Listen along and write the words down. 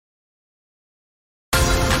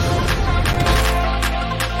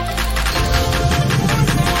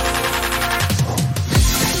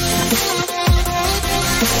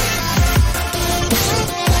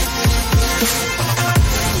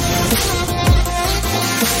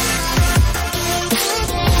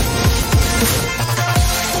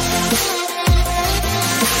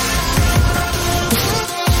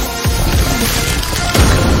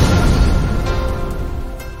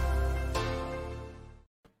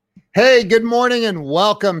Hey, good morning and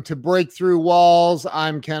welcome to Breakthrough Walls.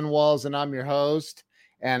 I'm Ken Walls and I'm your host.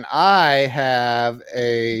 And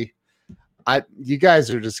you guys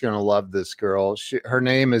are just going to love this girl. Her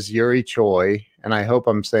name is Yuri Choi, and I hope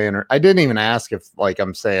I'm saying I didn't even ask if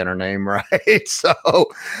I'm saying her name right.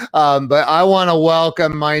 But I want to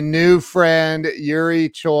welcome my new friend, Yuri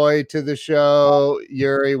Choi, to the show.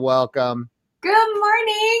 Yuri, welcome. Good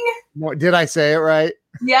morning. Did I say it right?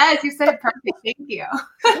 Yes, you said it perfect. Thank you.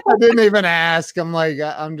 I didn't even ask.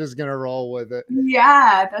 I'm just going to roll with it.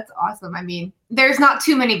 Yeah, that's awesome. I mean, there's not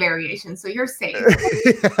too many variations, so you're safe.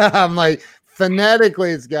 I'm like,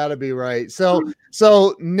 phonetically, it's got to be right. So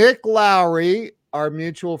Nick Lowry, our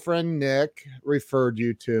mutual friend Nick, referred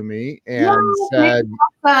you to me and said,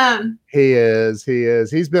 awesome. He is.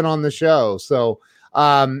 He's been on the show.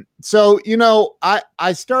 I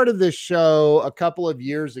started this show a couple of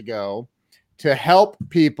years ago to help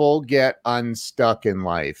people get unstuck in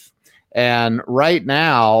life. And right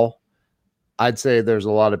now, I'd say there's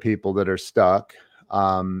a lot of people that are stuck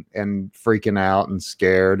and freaking out and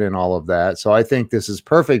scared and all of that. So I think this is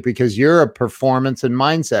perfect because you're a performance and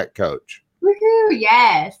mindset coach. Woohoo!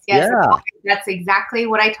 Yes. Yeah. That's exactly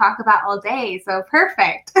what I talk about all day. So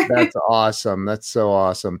perfect. That's awesome. That's so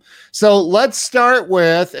awesome. So let's start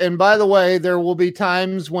with, and by the way, there will be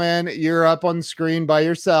times when you're up on screen by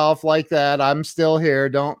yourself like that. I'm still here.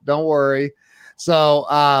 Don't worry. So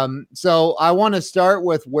I want to start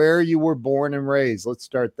with where you were born and raised. Let's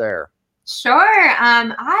start there. Sure.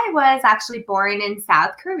 I was actually born in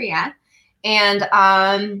South Korea. And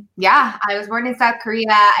I was born in South Korea.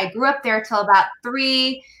 I grew up there till about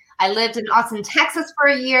 3. I lived in Austin, Texas for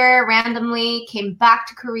a year, randomly came back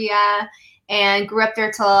to Korea and grew up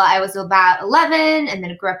there till I was about 11, and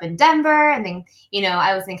then grew up in Denver, and then,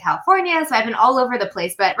 I was in California. So I've been all over the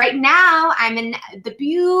place. But right now I'm in the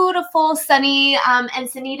beautiful, sunny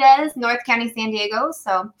Encinitas, North County, San Diego.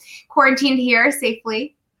 So quarantined here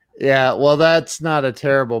safely. Yeah, well, that's not a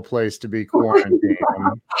terrible place to be quarantined.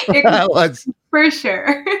 For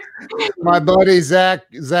sure. My buddy Zach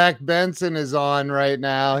Benson is on right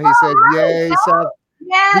now. He said, "Yay, South."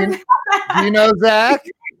 Yes. Do you know Zach?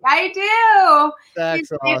 I do.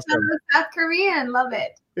 That's awesome. South Korean, love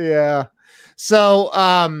it. Yeah. So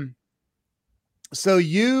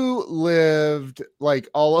you lived like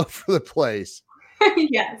all over the place.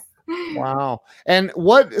 Yes. Wow. And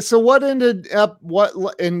what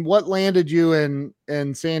landed you in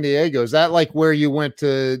San Diego? Is that like where you went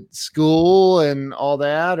to school and all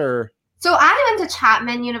that, or? So I went to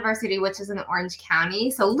Chapman University, which is in Orange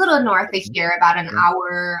County, so a little north of here, about an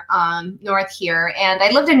hour north here. And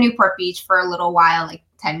I lived in Newport Beach for a little while, like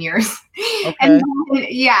 10 years. Okay.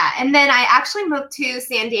 And then I actually moved to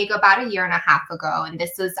San Diego about 1.5 years ago. And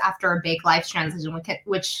this was after a big life transition,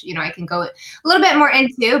 which I can go a little bit more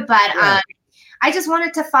into. But I just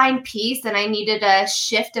wanted to find peace, and I needed a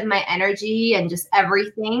shift in my energy and just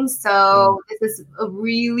everything. So this is a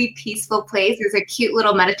really peaceful place. There's a cute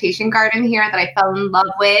little meditation garden here that I fell in love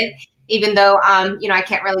with, even though, I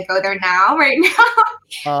can't really go there right now.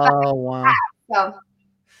 Oh, wow. So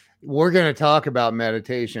we're going to talk about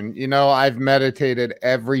meditation. I've meditated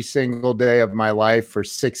every single day of my life for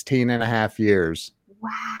 16.5 years. Wow.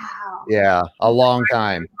 Yeah, a long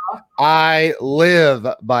time. I live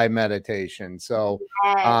by meditation. So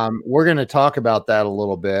we're going to talk about that a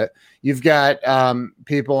little bit. You've got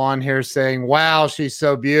people on here saying, "Wow, she's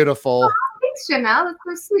so beautiful." Oh, thanks, Chanel. That's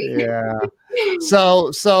so sweet. Yeah.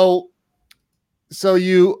 So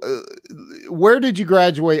you, where did you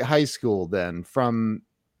graduate high school then? From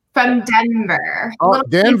Denver. Oh,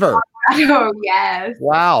 Denver. Oh, yes.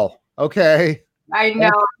 Wow. Okay. I know.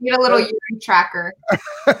 I need a little Yuri tracker.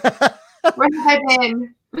 Where have I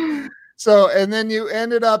been? So, and then you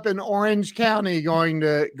ended up in Orange County going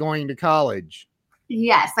to college.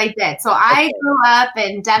 Yes, I did. So I grew up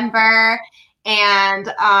in Denver, and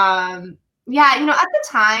at the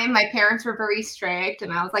time my parents were very strict,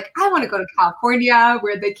 and I was like, I want to go to California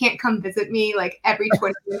where they can't come visit me like every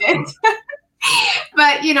 20 minutes.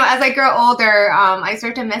 But, as I grow older, I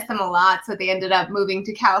start to miss them a lot. So they ended up moving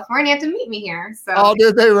to California to meet me here. So, oh,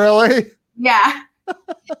 did they really? Yeah,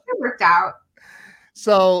 it worked out.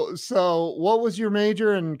 So what was your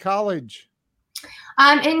major in college?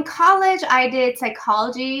 In college, I did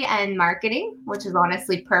psychology and marketing, which is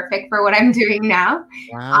honestly perfect for what I'm doing now.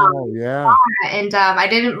 Wow, yeah. And I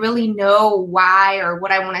didn't really know why or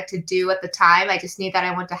what I wanted to do at the time. I just knew that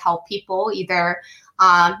I wanted to help people either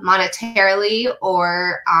monetarily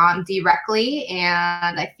or directly.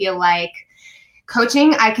 And I feel like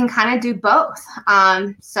coaching, I can kind of do both.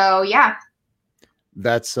 So yeah.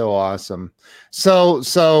 That's so awesome. So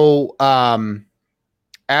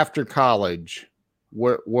after college,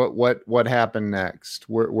 what happened next?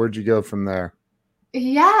 Where'd you go from there?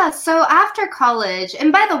 Yeah, so after college,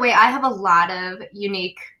 and by the way, I have a lot of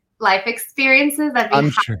unique life experiences that we I'm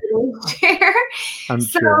have sure. to share. I'm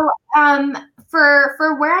So, sure.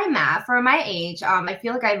 for where I'm at, for my age, I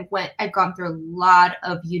feel like I've gone through a lot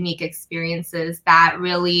of unique experiences that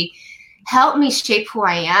really helped me shape who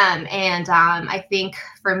I am. And I think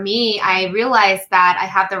for me, I realized that I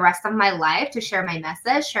have the rest of my life to share my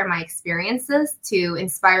message, share my experiences, to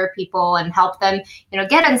inspire people and help them,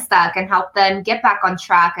 get unstuck and help them get back on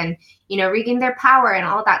track and, regain their power and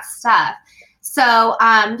all that stuff. So,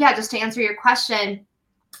 yeah, just to answer your question,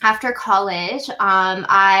 after college,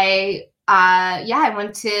 I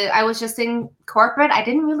was just in corporate. I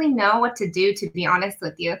didn't really know what to do, to be honest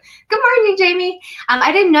with you. Good morning, Jamie.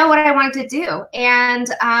 I didn't know what I wanted to do. And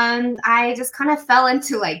I just kind of fell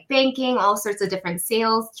into like banking, all sorts of different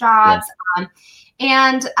sales jobs. Yeah.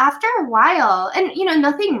 And after a while, and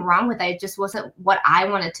nothing wrong with it, it just wasn't what I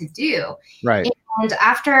wanted to do. Right. And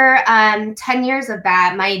after 10 years of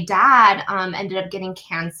that, my dad ended up getting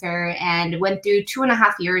cancer and went through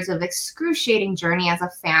 2.5 years of excruciating journey as a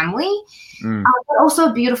family, but also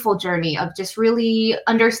a beautiful journey of just really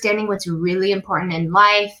understanding what's really important in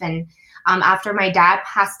life. And after my dad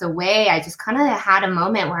passed away, I just kind of had a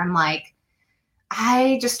moment where I'm like,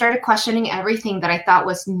 I just started questioning everything that I thought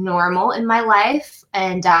was normal in my life,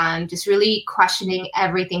 and just really questioning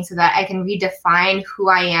everything so that I can redefine who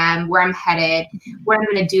I am, where I'm headed, what I'm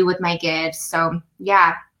going to do with my gifts. So,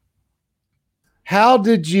 yeah. How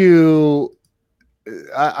did you,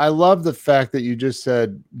 I love the fact that you just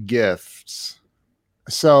said gifts.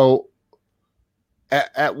 So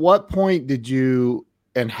at what point did you,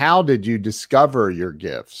 and how did you discover your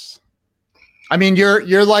gifts? I mean,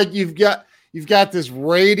 you're like, you've got this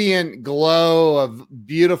radiant glow of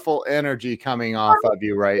beautiful energy coming off of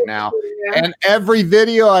you right now. And every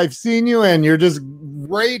video I've seen you in, you're just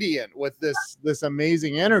radiant with this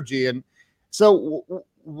amazing energy. And so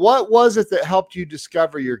what was it that helped you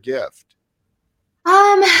discover your gift?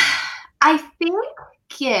 I think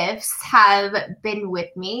gifts have been with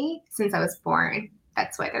me since I was born.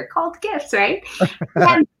 That's why they're called gifts, right?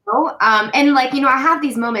 And like, I have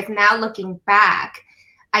these moments now looking back.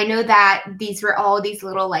 I know that these were all these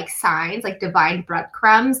little like signs, like divine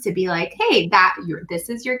breadcrumbs to be like, hey, this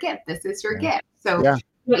is your gift. This is your gift. So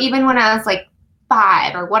even when I was like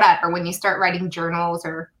 5 or whatever, when you start writing journals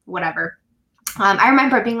or whatever, I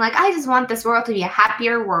remember being like, I just want this world to be a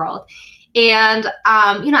happier world. And,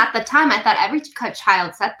 at the time I thought every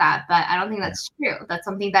child said that, but I don't think that's true. That's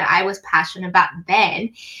something that I was passionate about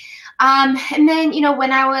then. And then,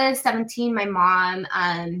 when I was 17, my mom,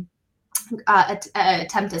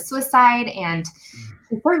 attempted suicide and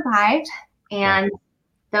she survived. And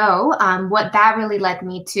so what that really led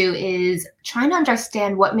me to is trying to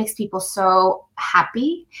understand what makes people so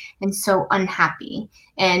happy and so unhappy.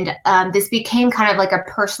 And this became kind of like a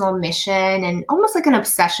personal mission and almost like an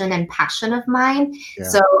obsession and passion of mine. Yeah.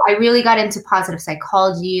 So I really got into positive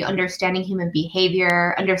psychology, understanding human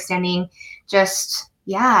behavior, understanding just,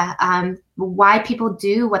 why people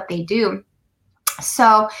do what they do.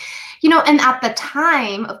 So, and at the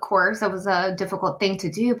time, of course, that was a difficult thing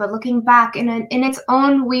to do. But looking back in its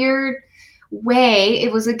own weird way,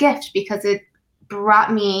 it was a gift because it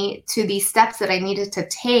brought me to these steps that I needed to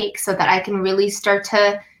take so that I can really start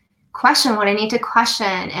to question what I need to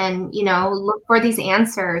question and, look for these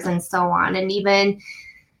answers and so on. And even,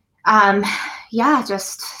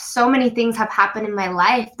 just so many things have happened in my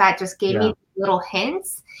life that just gave me little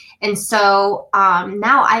hints. And so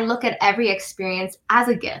now I look at every experience as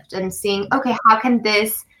a gift and seeing, okay, how can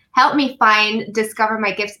this help me discover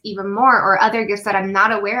my gifts even more or other gifts that I'm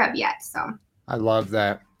not aware of yet? So I love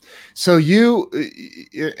that. So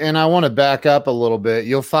and I want to back up a little bit.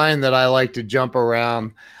 You'll find that I like to jump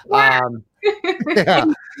around. But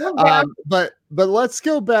let's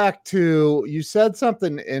go back to, you said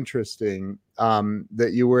something interesting,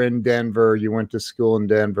 that you were in Denver, you went to school in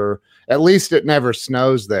Denver. At least it never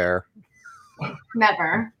snows there.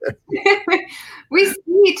 Never. We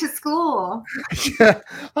ski to school. Yeah,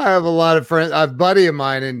 I have a lot of friends. A buddy of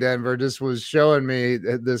mine in Denver just was showing me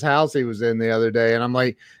this house he was in the other day. And I'm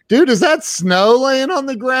like, dude, is that snow laying on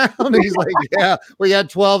the ground? And he's like, yeah, we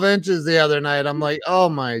got 12 inches the other night. I'm like, oh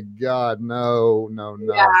my God, no.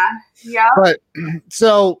 Yeah. But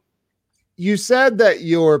so you said that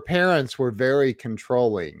your parents were very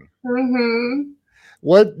controlling. Mm-hmm.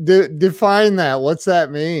 What define that? What's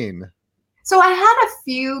that mean? So I had a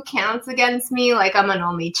few counts against me, like I'm an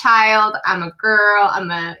only child, I'm a girl, I'm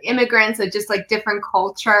an immigrant, so just like different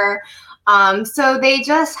culture. So they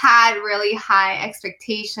just had really high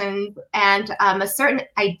expectations and a certain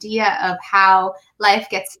idea of how life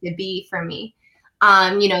gets to be for me.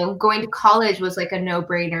 Going to college was like a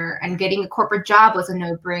no-brainer, and getting a corporate job was a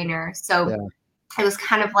no-brainer. So it was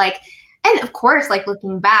kind of like, and of course, like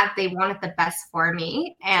looking back, they wanted the best for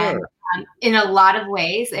me. And in a lot of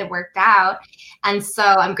ways, it worked out. And so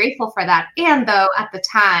I'm grateful for that. And though at the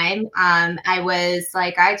time, I was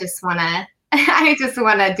like, I just want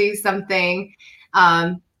to do something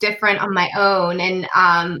different on my own. And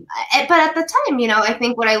but at the time, I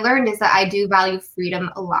think what I learned is that I do value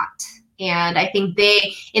freedom a lot. And I think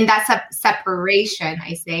in that separation,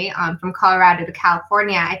 I say, from Colorado to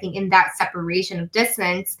California, I think in that separation of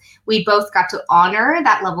distance, we both got to honor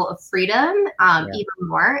that level of freedom even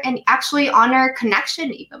more, and actually honor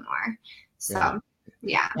connection even more. So,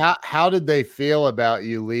 yeah. How did they feel about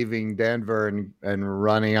you leaving Denver and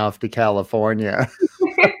running off to California?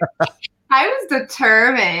 I was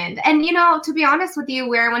determined. And, to be honest with you,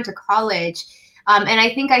 where I went to college, and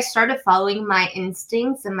I think I started following my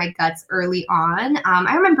instincts and my guts early on.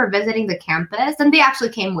 I remember visiting the campus, and they actually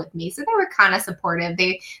came with me, so they were kind of supportive.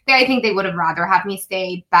 I think they would have rather have me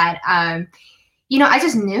stay, but I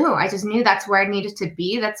just knew that's where I needed to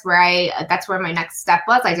be. That's where my next step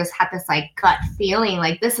was. I just had this like gut feeling,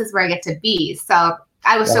 like this is where I get to be. So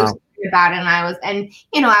I was so excited about it,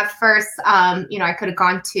 and at first, I could have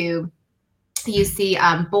gone to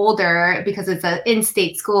UC Boulder because it's an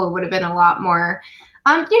in-state school. It would have been a lot more,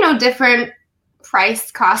 different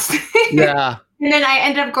price cost. Yeah. And then I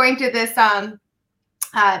ended up going to this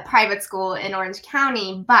private school in Orange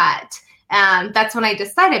County, but that's when I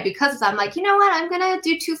decided, because I'm like, you know what, I'm gonna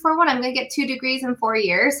do 2-4-1. I'm gonna get 2 degrees in 4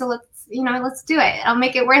 years. So let's do it. I'll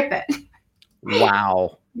make it worth it.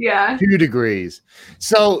 Wow. Yeah. 2 degrees.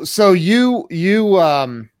 So you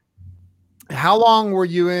how long were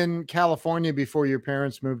you in California before your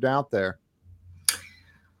parents moved out there?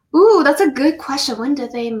 Ooh, that's a good question. When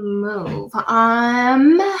did they move? I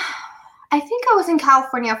think I was in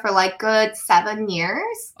California for like good 7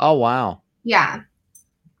 years. Oh, wow. Yeah.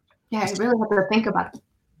 Yeah, I really have to think about it.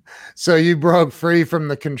 So you broke free from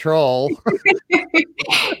the control.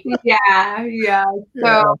 Yeah.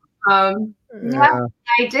 So, I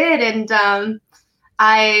did. And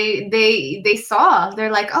they saw,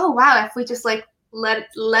 they're like, oh wow, if we just like let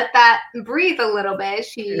that breathe a little bit,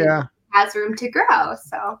 she has room to grow.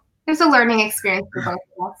 So there's a learning experience for both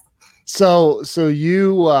of us. So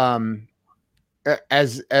you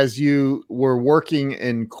as you were working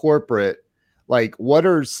in corporate, like what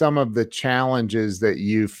are some of the challenges that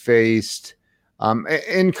you faced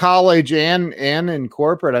in college and in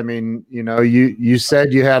corporate? I mean, you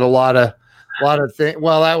said you had a lot of things.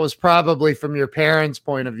 Well, that was probably from your parents'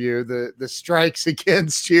 point of view, the strikes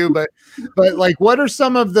against you, but like, what are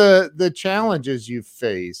some of the challenges you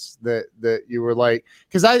face that you were like,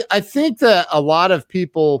 because I think that a lot of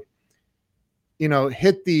people,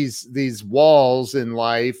 hit these walls in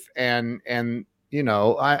life and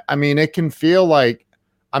I mean, it can feel like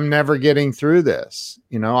I'm never getting through this.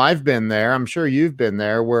 I've been there. I'm sure you've been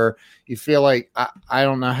there, where you feel like I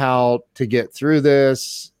don't know how to get through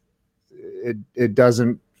this. It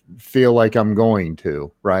doesn't feel like I'm going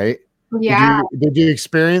to, right? Yeah. Did you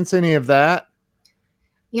experience any of that?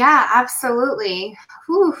 Yeah, absolutely.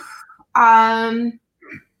 Whew.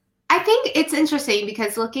 I think it's interesting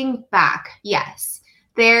because looking back, yes,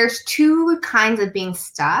 there's 2 kinds of being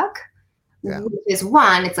stuck. Yeah. Which is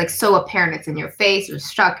one, it's like so apparent, it's in your face, you're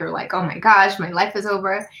stuck, you're like, oh my gosh, my life is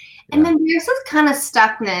over. Yeah. And then there's this kind of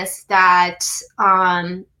stuckness that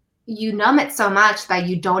you numb it so much that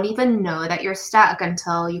you don't even know that you're stuck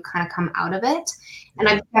until you kind of come out of it. And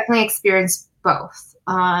I've definitely experienced both.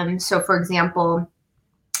 So for example,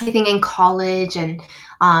 I think in college and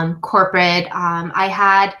corporate, I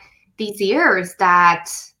had these years that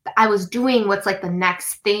I was doing what's like the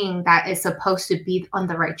next thing that is supposed to be on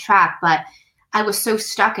the right track, but I was so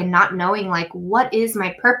stuck in not knowing, like, what is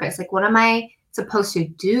my purpose? Like, what am I supposed to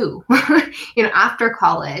do, after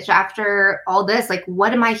college, after all this, like,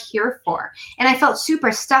 what am I here for? And I felt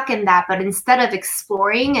super stuck in that. But instead of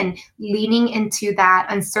exploring and leaning into that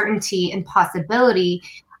uncertainty and possibility,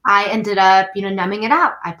 I ended up, numbing it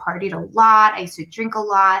out. I partied a lot. I used to drink a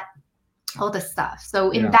lot, all this stuff. So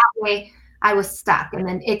in that way, I was stuck. And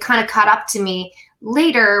then it kind of caught up to me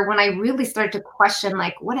later when I really started to question,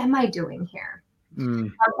 like, what am I doing here?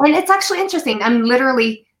 And it's actually interesting. I'm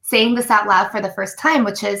literally saying this out loud for the first time,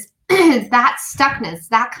 which is that stuckness,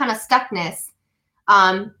 that kind of stuckness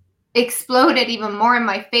exploded even more in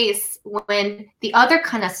my face when the other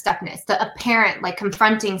kind of stuckness, the apparent like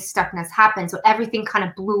confronting stuckness happened. So everything kind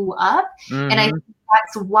of blew up. And I think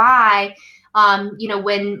that's why,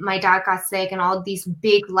 when my dad got sick and all these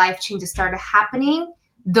big life changes started happening,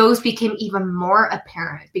 those became even more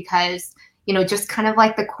apparent because, just kind of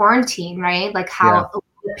like the quarantine, right? Like how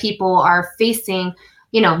people are facing,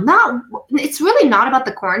 it's really not about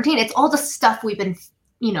the quarantine. It's all the stuff we've been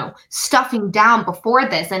stuffing down before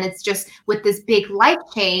this. And it's just with this big life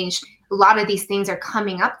change, a lot of these things are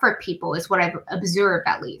coming up for people is what I've observed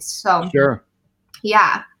at least. So, sure.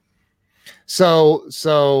 Yeah.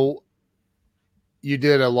 So you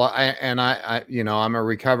did a lot. And I'm a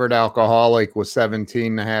recovered alcoholic with 17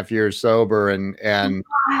 and a half years sober and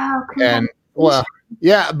well,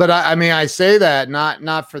 yeah, but I say that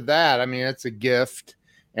not for that. I mean, it's a gift.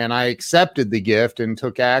 And I accepted the gift and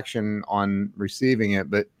took action on receiving it.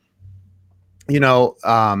 But,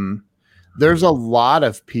 there's a lot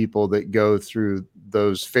of people that go through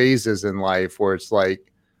those phases in life where it's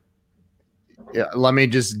like, let me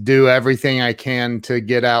just do everything I can to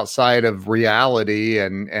get outside of reality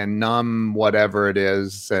and numb whatever it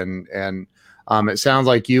is. And it sounds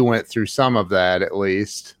like you went through some of that at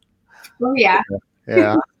least. Oh, yeah.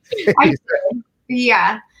 Yeah.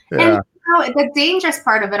 Yeah. And the dangerous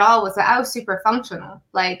part of it all was that I was super functional.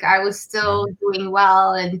 Like I was still doing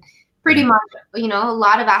well and pretty much, a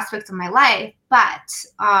lot of aspects of my life. But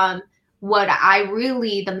what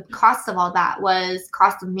the cost of all that was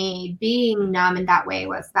cost of me being numb in that way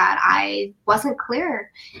was that I wasn't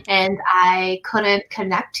clear and I couldn't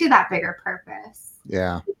connect to that bigger purpose.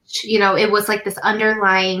 Yeah. Which, it was like this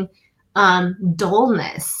underlying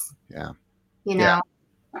dullness. Yeah. Yeah.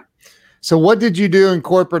 So what did you do in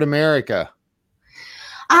corporate America?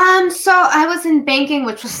 So I was in banking,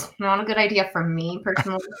 which was not a good idea for me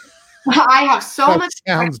personally. I have so much.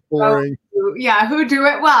 Sounds boring. Who do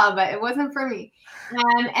it well, but it wasn't for me.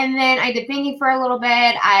 And then I did banking for a little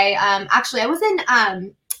bit. I was in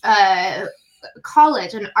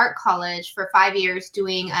college, an art college for 5 years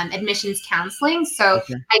doing admissions counseling. So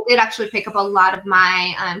I did actually pick up a lot of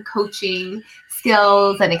my coaching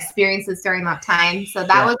skills and experiences during that time. So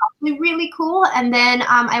that was actually really cool. And then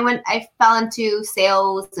I fell into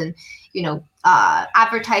sales and,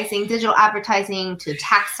 advertising, digital advertising to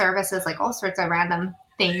tax services, like all sorts of random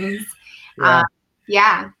things. How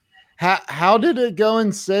did it go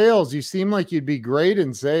in sales? You seem like you'd be great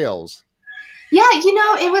in sales. Yeah,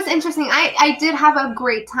 it was interesting. I did have a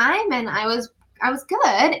great time and I was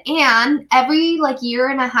good. And every year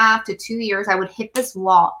and a half to 2 years, I would hit this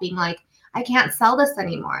wall being like, I can't sell this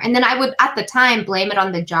anymore. And then I would, at the time, blame it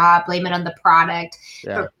on the job, blame it on the product.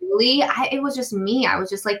 Yeah. But really, it was just me. I was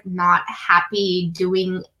just not happy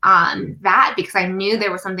doing that because I knew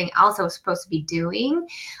there was something else I was supposed to be doing.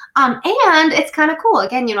 And it's kind of cool.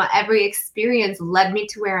 Again, every experience led me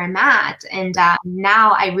to where I'm at. And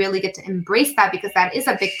now I really get to embrace that because that is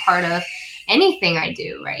a big part of anything I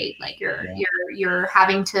do, right? Like you're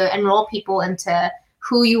having to enroll people into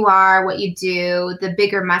who you are, what you do, the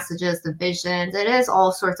bigger messages, the visions. It is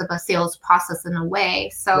all sorts of a sales process in a way.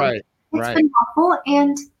 So it's been helpful.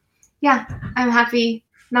 And I'm happy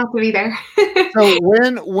not to be there. So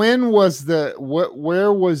when was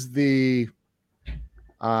where was the,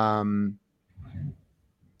 I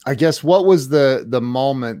guess, what was the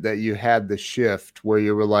moment that you had the shift where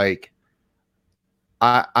you were like,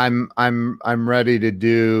 I'm ready to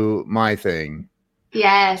do my thing?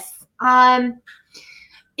 Yes.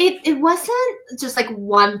 It wasn't just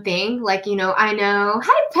one thing. I know,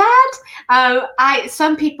 hi Pat.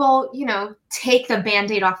 Some people, take the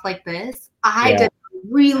Band-Aid off like this. I did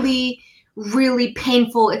really, really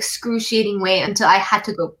painful, excruciating way until I had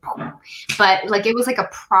to go boom. But it was a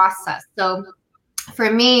process. So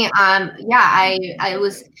for me, I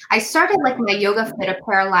started my yoga fit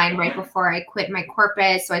apparel line right before I quit my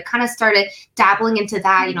corporate. So I kind of started dabbling into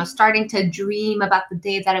that, starting to dream about the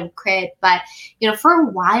day that I would quit. But, for a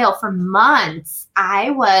while, for months,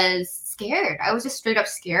 I was scared. I was just straight up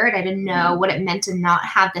scared. I didn't know what it meant to not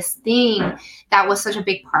have this thing that was such a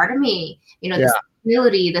big part of me, this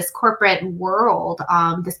ability, this corporate world,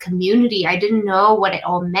 this community. I didn't know what it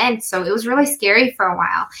all meant. So it was really scary for a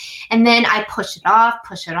while. And then I pushed it off.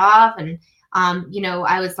 And,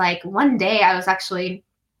 I was one day I was actually,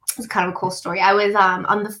 it's kind of a cool story. I was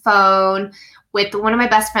on the phone with one of my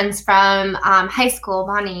best friends from high school,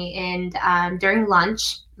 Bonnie, and during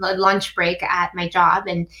lunch break at my job.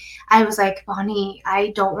 And I was like, Bonnie,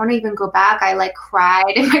 I don't want to even go back. I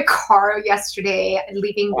cried in my car yesterday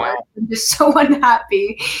leaving work. I'm just so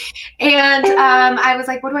unhappy. And I was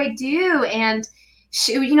like, what do I do? And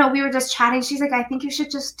she, we were just chatting. She's like, I think you should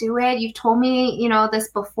just do it. You've told me, this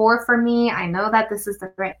before for me. I know that this is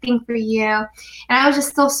the right thing for you. And I was just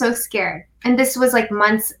still so scared. And this was like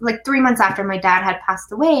 3 months after my dad had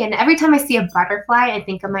passed away. And every time I see a butterfly, I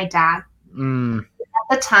think of my dad. At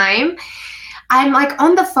the time, I'm like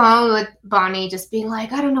on the phone with Bonnie, just being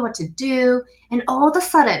like, I don't know what to do. And all of a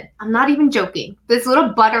sudden, I'm not even joking, this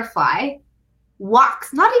little butterfly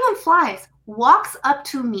walks, not even flies, walks up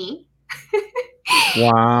to me.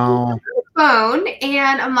 Wow. Phone,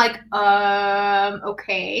 and I'm like,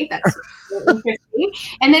 okay, that's interesting.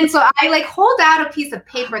 And then so I like hold out a piece of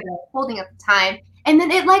paper that I was holding at the time, and then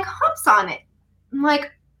it like hops on it. I'm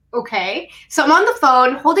like, okay. So I'm on the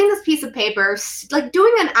phone holding this piece of paper, like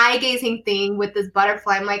doing an eye gazing thing with this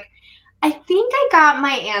butterfly. I'm like, I think I got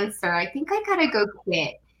my answer. I think I gotta go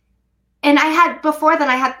quit. And I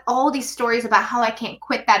had all these stories about how I can't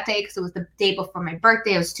quit that day because it was the day before my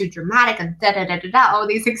birthday. It was too dramatic and all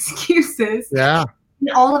these excuses. Yeah.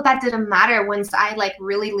 And all of that didn't matter once I like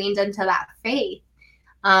really leaned into that faith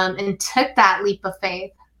and took that leap of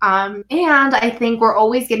faith. And I think we're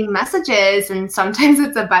always getting messages, and sometimes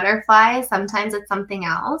it's a butterfly, sometimes it's something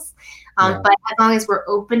else. But as long as we're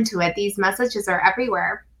open to it, these messages are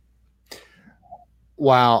everywhere.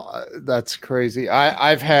 Wow, that's crazy.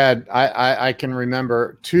 I can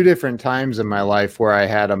remember 2 different times in my life where I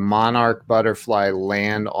had a monarch butterfly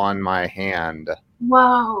land on my hand.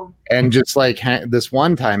 Whoa. And just like this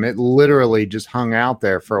one time, it literally just hung out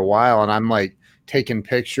there for a while, and I'm like taking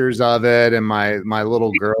pictures of it, and my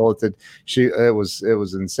little girl it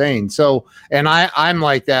was insane. So, and I'm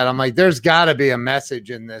like that. I'm like, there's got to be a message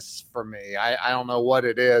in this for me. I don't know what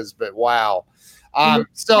it is, but wow.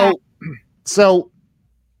 So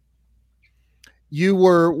you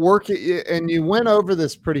were working, and you went over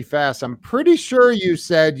this pretty fast. I'm pretty sure you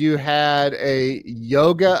said you had a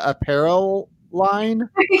yoga apparel line.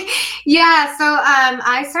 Yeah, so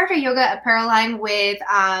I started a yoga apparel line with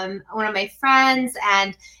one of my friends, and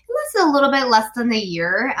it was a little bit less than a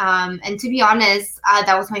year. And to be honest,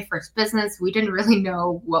 that was my first business. We didn't really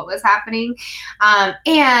know what was happening. After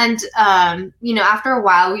a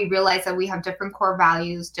while, we realized that we have different core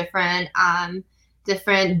values, different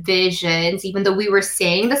visions. Even though we were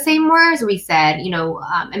saying the same words, we said,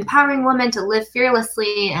 empowering women to live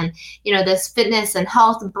fearlessly, and this fitness and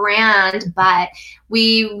health brand, but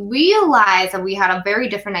we realized that we had a very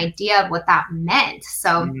different idea of what that meant.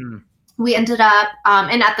 So we ended up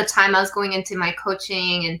and at the time I was going into my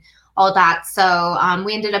coaching and all that, so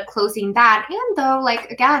we ended up closing that. And though,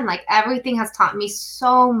 everything has taught me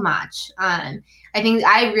so much, I think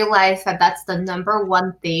I realized that that's the number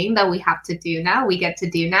one thing that we have to do now. We get to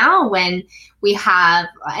do now when we have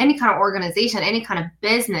any kind of organization, any kind of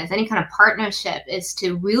business, any kind of partnership, is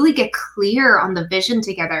to really get clear on the vision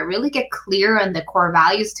together, really get clear on the core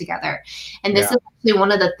values together. And this is actually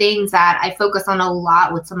one of the things that I focus on a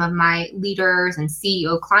lot with some of my leaders and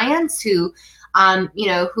CEO clients who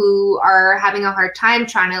are having a hard time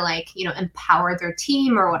trying to empower their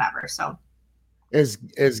team or whatever. So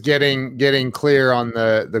is getting clear on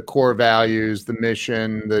the core values, the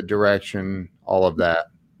mission, the direction, all of that.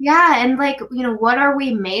 Yeah. And what are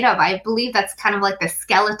we made of? I believe that's kind of like the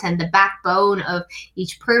skeleton, the backbone of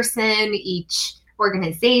each person, each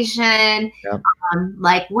organization. Yep.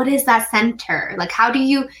 What is that center? How do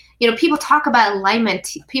you, people talk about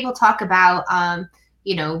alignment. People talk about,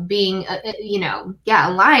 being,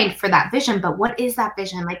 aligned for that vision. But what is that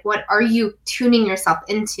vision? What are you tuning yourself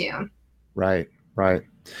into? Right.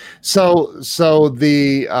 So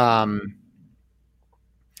the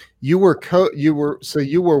you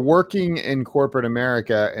were working in corporate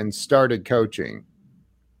America and started coaching.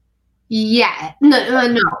 Yeah.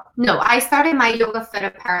 No. I started my Yoga Fit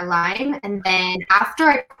apparel line, and then after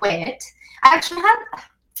I quit, I actually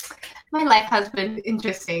my life has been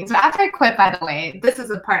interesting. So after I quit, by the way, this is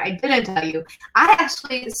the part I didn't tell you, I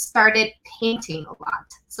actually started painting a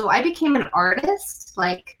lot. So I became an artist.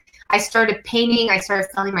 I started painting. I started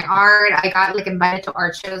selling my art. I got invited to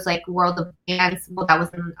art shows like World of Dance. Well, that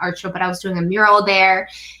wasn't an art show, but I was doing a mural there.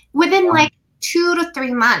 Within 2 to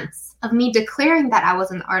 3 months of me declaring that I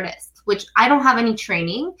was an artist, which I don't have any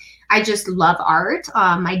training. I just love art.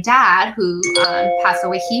 My dad, who passed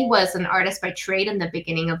away, he was an artist by trade in the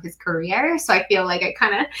beginning of his career. So I feel like I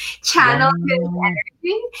kind of channeled his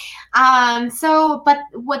energy. But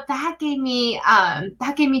what that gave me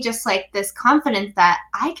just this confidence that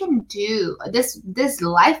I can do this. This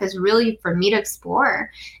life is really for me to explore.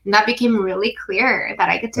 And that became really clear that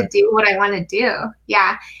I get to do what I want to do.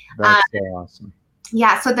 Yeah. That's so awesome.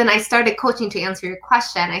 Yeah. So then I started coaching. To answer your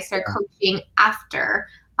question, I started coaching after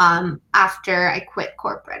I quit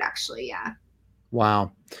corporate, actually. Yeah.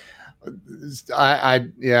 Wow. I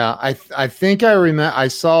think I remember I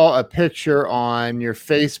saw a picture on your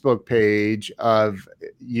Facebook page of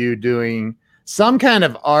you doing some kind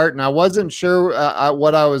of art, and I wasn't sure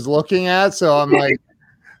what I was looking at. So I'm like,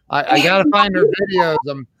 I got to find her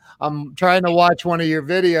videos. I'm trying to watch one of your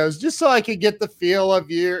videos just so I could get the feel of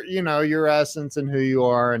your essence and who you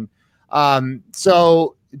are. And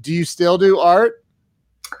so do you still do art?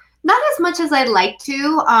 Not as much as I'd like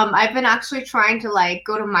to. I've been actually trying to like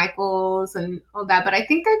go to Michael's and all that, but I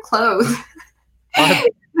think they're closed. Yeah.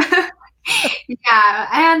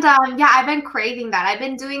 And I've been craving that. I've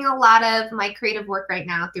been doing a lot of my creative work right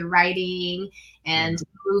now through writing and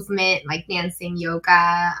movement, like dancing,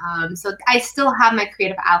 yoga. So I still have my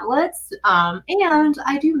creative outlets. And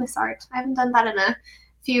I do miss art. I haven't done that in a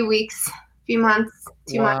few weeks, few months,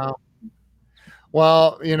 2 months.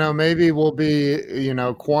 Well, maybe we'll be,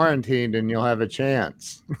 quarantined and you'll have a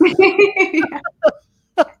chance.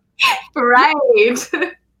 Right.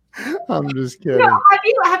 I'm just kidding.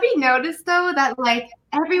 Have you noticed though that like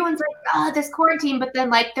everyone's like, oh, this quarantine, but then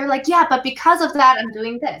like they're like, yeah, but because of that, I'm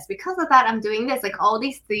doing this. Because of that, I'm doing this. Like all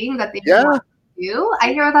these things that they want to do.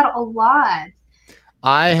 I hear that a lot.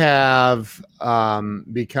 I have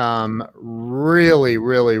become really,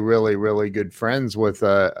 really, really, really good friends with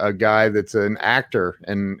a guy that's an actor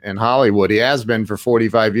in Hollywood. He has been for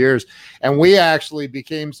 45 years. And we actually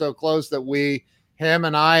became so close that him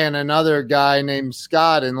and I and another guy named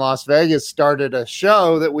Scott in Las Vegas started a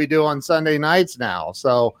show that we do on Sunday nights now.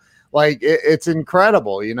 So like it's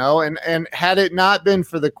incredible, and had it not been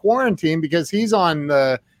for the quarantine, because he's on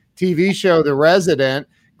the TV show, The Resident,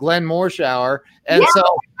 Glenn Morshower. And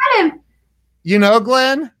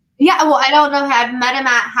Glenn? Yeah, well, I don't know. I've met him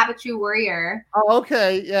at Habitude Warrior. Oh,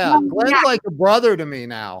 okay. Yeah. Glenn's like a brother to me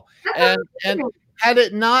now. And had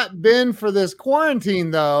it not been for this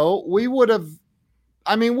quarantine, though, we would have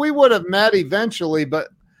met eventually, but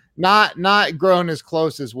not grown as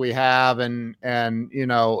close as we have. And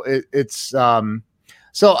it's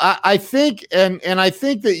so I think, and I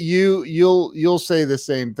think that you'll say the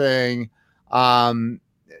same thing.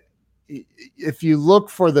 If you look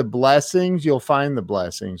for the blessings, you'll find the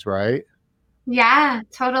blessings, right? Yeah,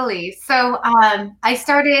 totally. So I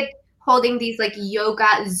started holding these like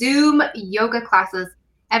Zoom yoga classes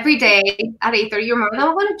every day at 8:30. You remember that?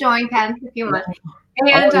 I want to join, Ken, if you want.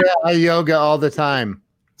 And I yoga all the time.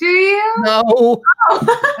 Do you? No,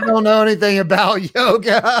 I don't know anything about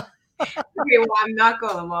yoga. Okay, well, I'm not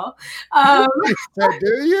gullible.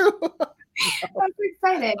 Do you? I'm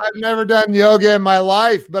excited. I've never done yoga in my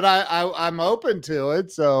life, but I'm open to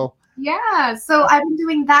it. So yeah, so I've been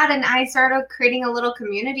doing that, and I started creating a little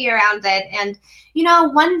community around it. And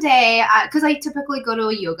one day, because I typically go to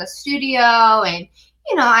a yoga studio, and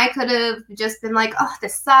I could have just been like, oh,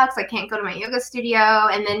 this sucks, I can't go to my yoga studio.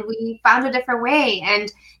 And then we found a different way.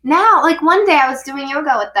 And now, like one day I was doing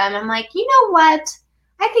yoga with them. I'm like, you know what?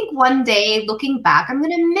 I think one day, looking back, I'm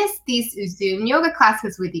going to miss these Zoom yoga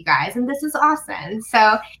classes with you guys. And this is awesome.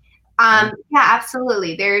 So, yeah,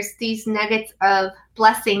 absolutely. There's these nuggets of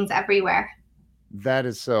blessings everywhere. That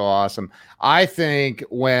is so awesome. I think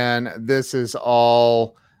when this is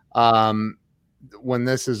all over,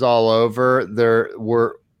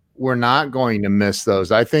 we're not going to miss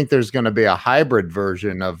those. I think there's going to be a hybrid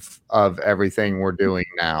version of everything we're doing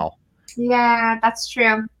now. Yeah, that's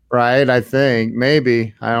true. Right. I think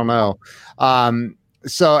maybe, I don't know.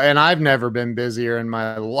 So, and I've never been busier in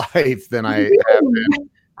my life than I have been.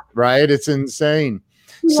 Right. It's insane.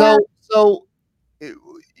 Yeah. So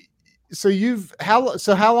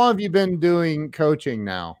how long have you been doing coaching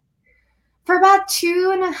now? For about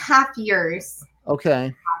 2.5 years.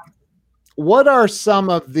 Okay. What are some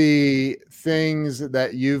of the things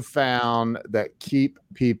that you've found that keep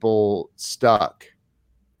people stuck?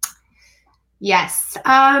 Yes.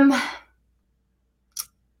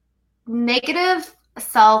 Negative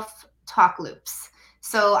self-talk loops.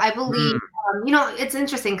 So I believe, it's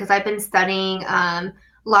interesting because I've been studying a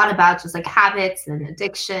lot about just like habits and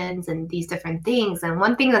addictions and these different things. And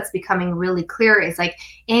one thing that's becoming really clear is like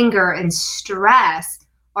anger and stress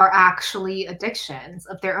are actually addictions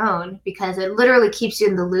of their own, because it literally keeps you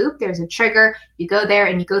in the loop. There's a trigger, you go there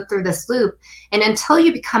and you go through this loop. And until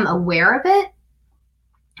you become aware of it,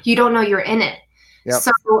 you don't know you're in it. Yep.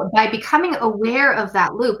 So by becoming aware of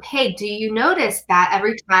that loop, hey, do you notice that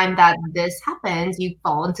every time that this happens, you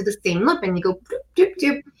fall into the same loop and you go doop, doop,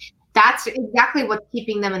 doop. That's exactly what's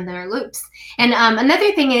keeping them in their loops. And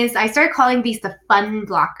another thing is I started calling these the fun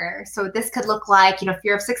blocker. So this could look like,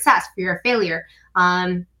 fear of success, fear of failure,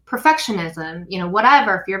 perfectionism,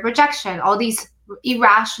 whatever, fear of rejection, all these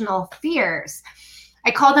irrational fears.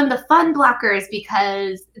 I call them the fun blockers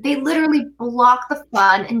because they literally block the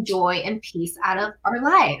fun and joy and peace out of our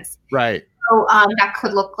lives. Right. So that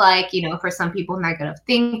could look like, for some people, negative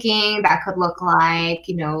thinking. That could look like,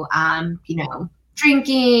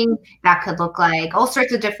 drinking. That could look like all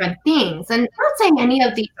sorts of different things. And I'm not saying any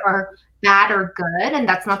of these are bad or good, and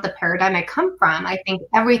that's not the paradigm I come from. I think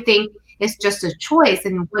everything is just a choice.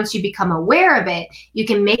 And once you become aware of it, you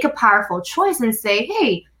can make a powerful choice and say,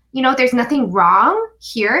 hey, there's nothing wrong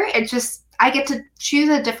here. It just, I get to choose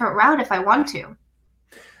a different route if I want to.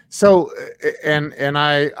 So, and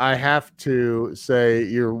I have to say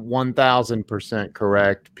you're 1000%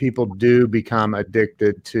 correct. People do become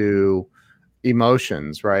addicted to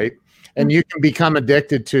emotions, right? And you can become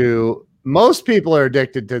addicted to, most people are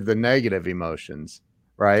addicted to the negative emotions,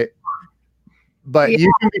 right? But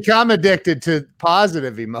you can become addicted to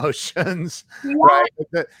positive emotions, right?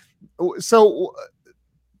 So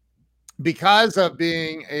because of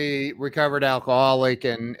being a recovered alcoholic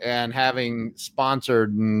and having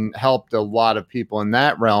sponsored and helped a lot of people in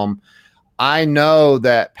that realm, I know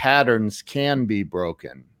that patterns can be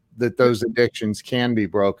broken, that those addictions can be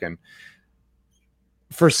broken.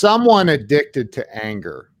 For someone addicted to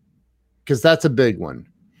anger, because that's a big one,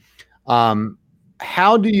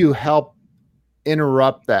 how do you help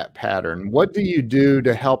interrupt that pattern? What do you do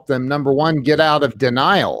to help them, number one, get out of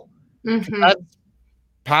denial? That's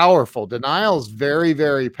powerful. Denial is very,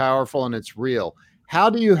 very powerful, and it's real. How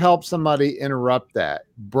do you help somebody interrupt that,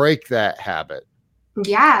 break that habit?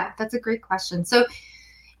 Yeah, that's a great question. So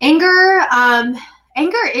anger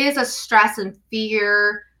is a stress and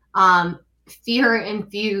fear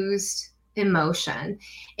infused emotion.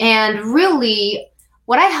 And really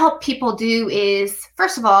what I help people do is,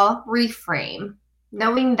 first of all, reframe,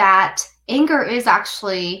 knowing that anger is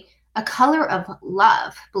actually a color of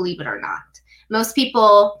love, believe it or not. Most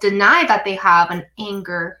people deny that they have an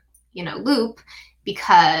anger, loop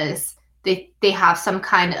because they have some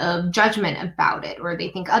kind of judgment about it, or they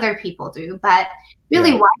think other people do. But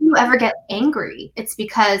really, why do you ever get angry? It's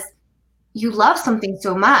because you love something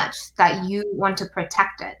so much that you want to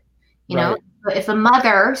protect it. You know, if a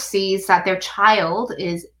mother sees that their child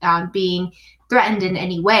is being threatened in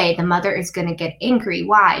any way, the mother is going to get angry.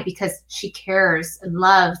 Why? Because she cares and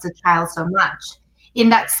loves the child so much. In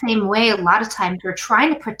that same way, a lot of times we're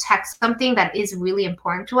trying to protect something that is really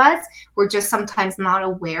important to us. We're just sometimes not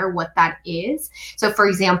aware what that is. So, for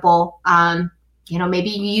example, maybe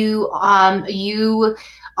you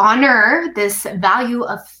honor this value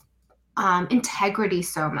of integrity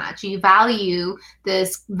so much. You value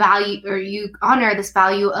this value, or you honor this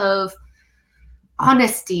value of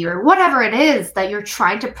honesty, or whatever it is that you're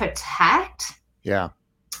trying to protect. Yeah.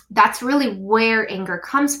 That's really where anger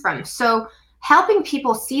comes from. So helping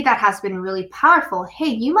people see that has been really powerful. Hey,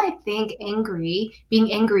 you might think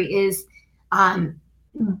being angry is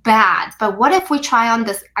bad, but what if we try on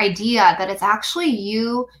this idea that it's actually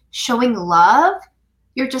you showing love?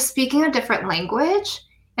 You're just speaking a different language.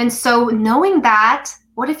 And so knowing that,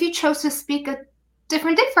 what if you chose to speak a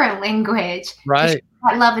different language? Right.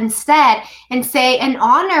 That love instead, and say and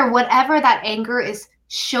honor whatever that anger is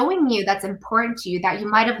showing you that's important to you that you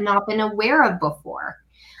might have not been aware of before.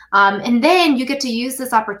 And then you get to use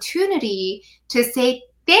this opportunity to say,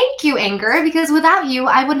 thank you, anger, because without you,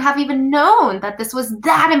 I wouldn't have even known that this was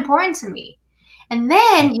that important to me. And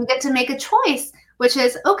then you get to make a choice, which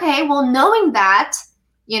is, okay, well, knowing that,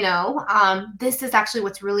 this is actually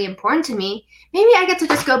what's really important to me. Maybe I get to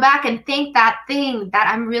just go back and think that thing that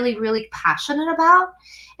I'm really, really passionate about,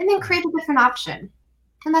 and then create a different option.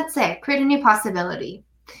 And that's it. Create a new possibility.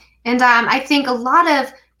 And I think a lot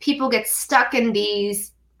of people get stuck in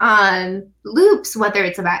these loops, whether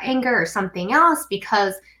it's about anger or something else,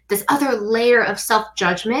 because this other layer of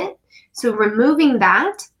self-judgment. So removing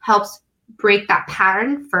that helps break that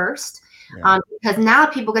pattern first. Yeah. Because now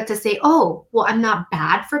people get to say, oh, well, I'm not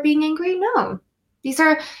bad for being angry. No, these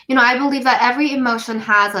are, I believe that every emotion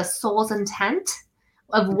has a soul's intent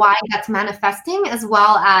of why that's manifesting, as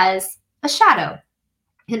well as a shadow.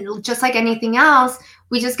 And just like anything else,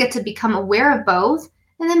 we just get to become aware of both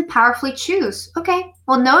and then powerfully choose. Okay,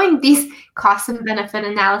 well, knowing these cost and benefit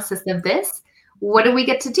analysis of this, what do we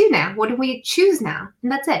get to do now? What do we choose now?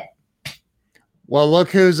 And that's it. Well,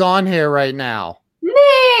 look who's on here right now.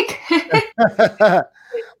 Nick!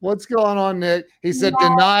 What's going on, Nick? He said,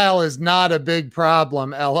 denial is not a big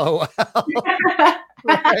problem, LOL.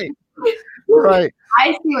 Right.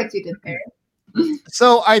 I see what you did there.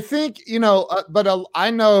 So I think, but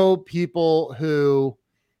I know people who,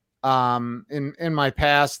 in my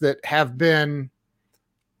past, that have been,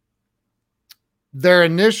 their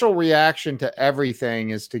initial reaction to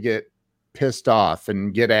everything is to get pissed off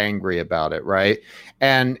and get angry about it, right?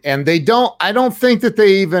 And I don't think that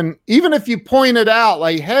they even if you point it out,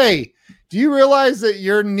 like, hey, do you realize that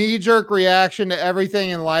your knee-jerk reaction to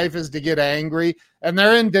everything in life is to get angry? And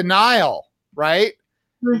they're in denial, right?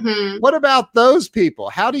 Mm-hmm. What about those people?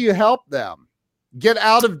 How do you help them get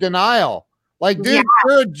out of denial? Like, dude,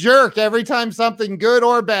 you're a jerk every time something good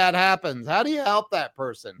or bad happens. How do you help that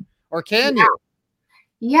person? Or can you?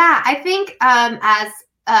 Yeah, I think as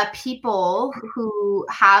people who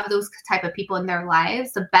have those type of people in their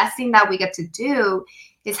lives, the best thing that we get to do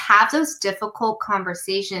is have those difficult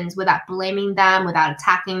conversations without blaming them, without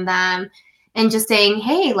attacking them, and just saying,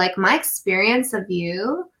 hey, like, my experience of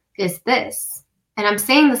you is this. And I'm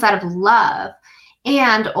saying this out of love.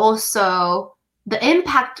 And also the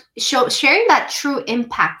impact, sharing that true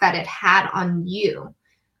impact that it had on you.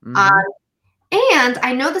 Mm-hmm. And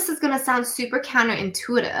I know this is going to sound super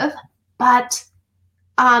counterintuitive, but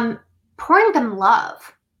pouring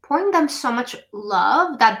them so much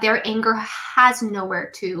love that their anger has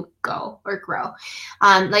nowhere to go or grow.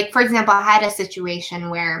 Like, for example, I had a situation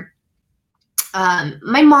where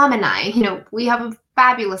my mom and I, we have a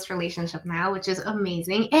fabulous relationship now, which is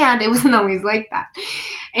amazing. And it wasn't always like that.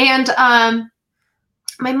 And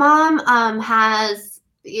my mom has,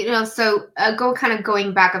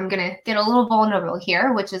 going back, I'm going to get a little vulnerable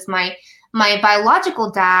here, which is my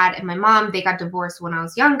biological dad and my mom, they got divorced when I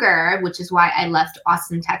was younger, which is why I left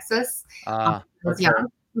Austin, Texas. I was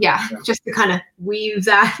young. Yeah, just to kind of weave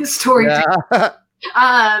that story.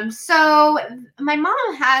 So my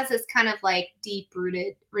mom has this kind of like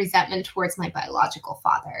deep-rooted resentment towards my biological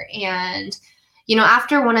father. And,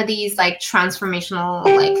 after one of these like transformational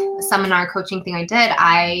like seminar coaching thing I did,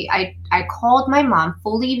 I called my mom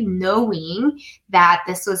fully knowing that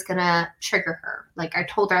this was gonna trigger her. Like, I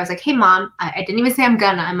told her, I was like, hey mom, I didn't even say I'm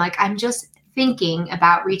like, I'm just thinking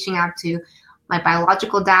about reaching out to my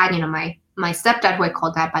biological dad. My stepdad, who I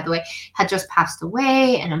called dad, by the way, had just passed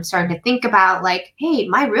away. And I'm starting to think about like, hey,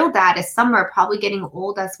 my real dad is somewhere probably getting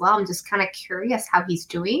old as well. I'm just kind of curious how he's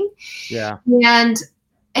doing. Yeah.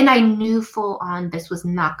 And I knew full on this was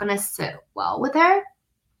not going to sit well with her.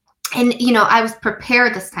 And, I was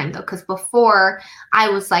prepared this time, though, because before I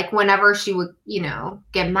was like, whenever she would,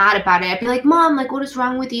 get mad about it, I'd be like, Mom, like, what is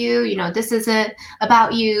wrong with you? This isn't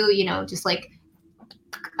about you, just like,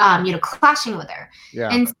 clashing with her.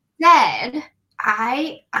 Yeah. Instead,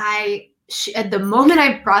 at the moment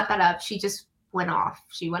I brought that up, she just went off.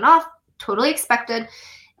 She went off, totally expected.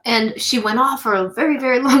 And she went off for a very,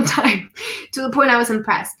 very long time, to the point I was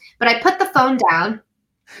impressed. But I put the phone down.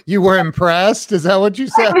 You were impressed? Is that what you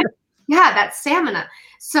said? Yeah, that's stamina.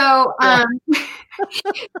 So, so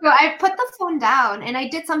I put the phone down and I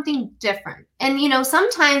did something different. And,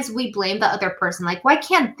 sometimes we blame the other person. Like, why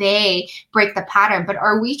can't they break the pattern? But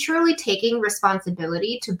are we truly taking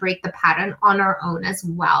responsibility to break the pattern on our own as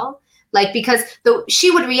well? Like, because she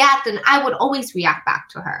would react and I would always react back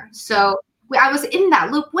to her. So I was in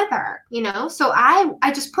that loop with her, So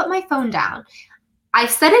I just put my phone down. I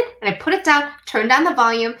said it and I put it down, turned down the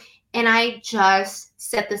volume, and I just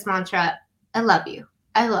said this mantra, I love you.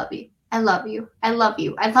 I love you. I love you. I love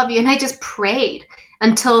you. I love you. And I just prayed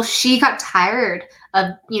until she got tired of,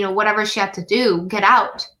 whatever she had to do, get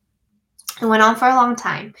out. It went on for a long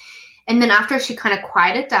time. And then after she kind of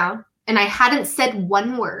quieted down and I hadn't said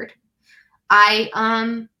one word,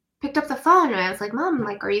 I picked up the phone and I was like, Mom,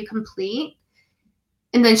 like, are you complete?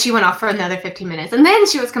 And then she went off for another 15 minutes and then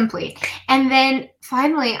she was complete. And then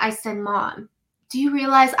finally I said, Mom, do you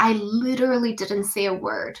realize I literally didn't say a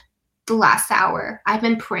word the last hour? I've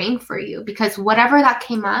been praying for you because whatever that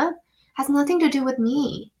came up has nothing to do with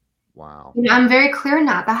me. Wow. I'm very clear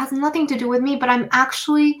now. That has nothing to do with me, but I'm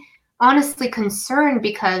actually honestly concerned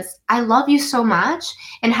because I love you so much.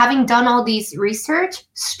 And having done all these research,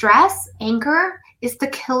 stress, anger is the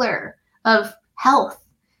killer of health.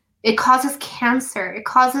 It causes cancer. It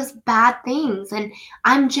causes bad things. And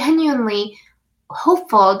I'm genuinely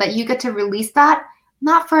hopeful that you get to release that,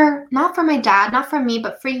 not for my dad, not for me,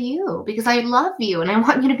 but for you, because I love you and I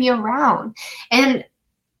want you to be around. And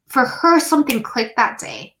for her, something clicked that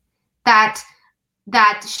day that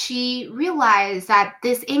she realized that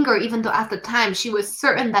this anger, even though at the time she was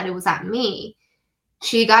certain that it was at me,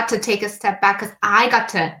 she got to take a step back because I got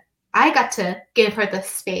to give her the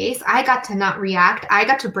space. I got to not react. I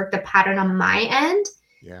got to break the pattern on my end.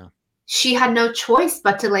 Yeah. She had no choice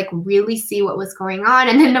but to like really see what was going on.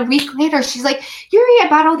 And then a week later, she's like, Yuri, I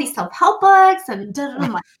bought all these self-help books and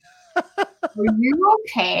I'm like, are you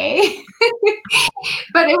okay?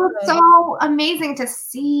 But it was so amazing to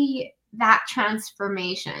see that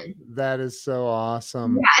transformation. That is so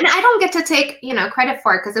awesome. Yeah, and I don't get to take, credit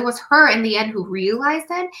for it because it was her in the end who realized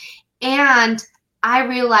it. And I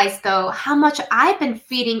realized, though, how much I've been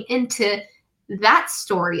feeding into that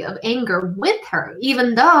story of anger with her,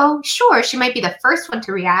 even though, sure, she might be the first one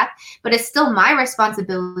to react, but it's still my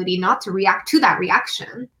responsibility not to react to that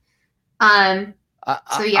reaction.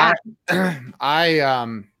 So yeah.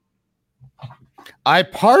 I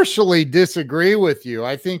partially disagree with you.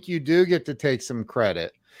 I think you do get to take some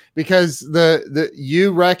credit because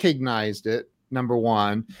you recognized it, number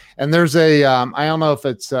one, and there's a I don't know if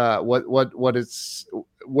it's what it's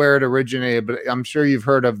where it originated, but I'm sure you've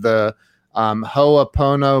heard of the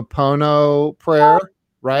Ho'oponopono prayer,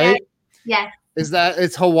 right? Yes. Is that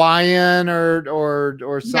it's Hawaiian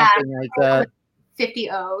or something like that? 50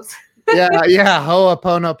 O's. yeah,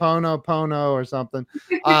 Ho'oponopono or something.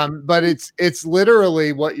 But it's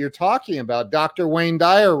literally what you're talking about. Dr. Wayne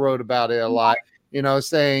Dyer wrote about it a lot,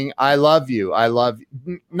 saying, I love you.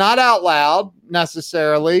 Not out loud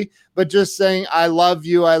necessarily, but just saying, I love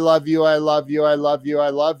you, I love you, I love you, I love you, I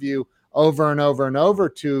love you, over and over and over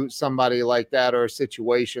to somebody like that or a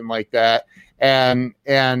situation like that. And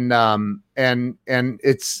it's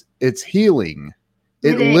healing.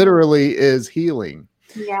 It literally is healing.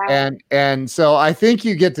 Yeah. And so I think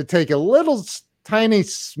you get to take a little tiny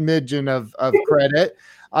smidgen of credit,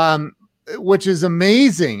 which is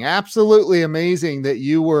amazing, absolutely amazing that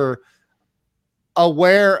you were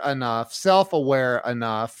aware enough, self-aware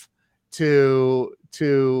enough to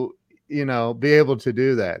be able to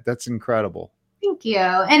do that. That's incredible. Thank you.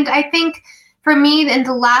 And I think for me in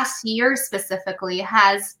the last year specifically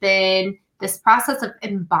has been this process of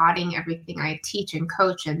embodying everything I teach and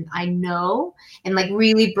coach and I know, and like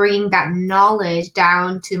really bringing that knowledge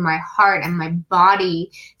down to my heart and my body.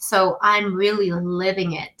 So I'm really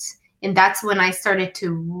living it. And that's when I started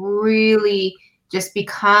to really just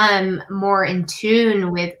become more in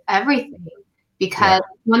tune with everything. Because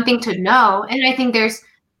one thing to know, and I think there's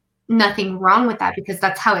nothing wrong with that because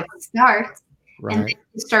that's how it starts. Right. And then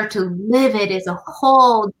you start to live it is a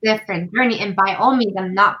whole different journey. And by all means,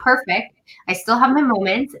 I'm not perfect. I still have my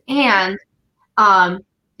moments. And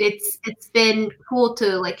it's been cool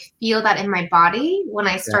to like feel that in my body when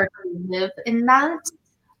I start to live in that.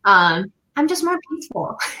 I'm just more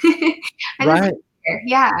peaceful. Right.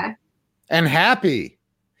 Yeah. And happy.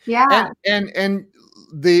 Yeah. And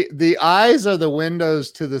the eyes are the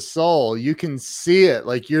windows to the soul. You can see it.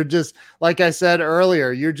 Like you're just, like I said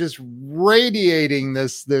earlier, you're just radiating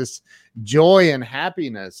this joy and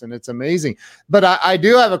happiness. And it's amazing. But I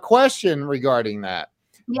do have a question regarding that.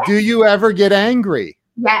 Yes. Do you ever get angry?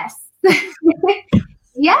 Yes.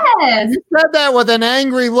 Yes. You said that with an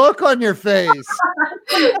angry look on your face.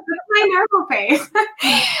 That's my normal face. Yeah,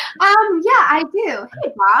 I do.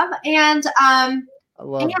 Hey, Bob. And I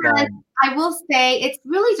love Bob. I will say it's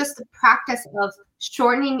really just a practice of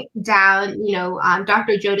shortening down,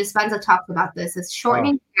 Dr. Joe Dispenza talks about this, is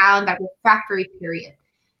shortening down that refractory period.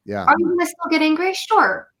 Yeah. Are you going to still get angry?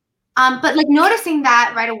 Sure. But like noticing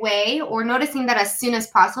that right away or noticing that as soon as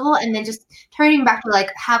possible and then just turning back to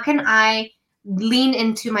like, how can I lean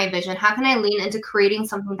into my vision? How can I lean into creating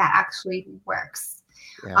something that actually works?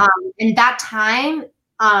 Yeah. And that time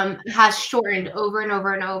has shortened over and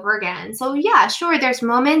over and over again. So yeah, sure, there's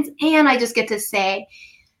moments and I just get to say,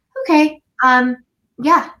 okay,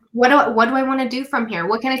 yeah, what do I want to do from here?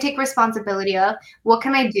 What can I take responsibility of? What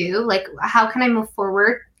can I do? Like, how can I move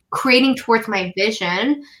forward, creating towards my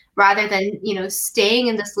vision rather than, staying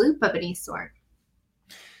in this loop of any sort?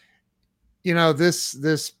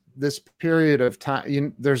 This period of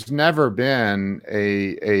time, there's never been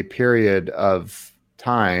a period of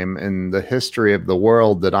time in the history of the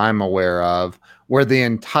world that I'm aware of where the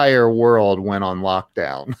entire world went on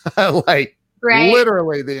lockdown. Like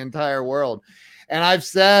literally the entire world. And I've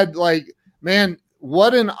said, like, man,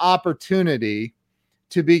 what an opportunity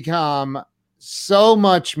to become so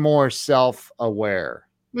much more self-aware.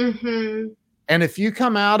 Mm-hmm. And if you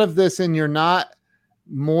come out of this and you're not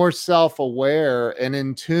more self-aware and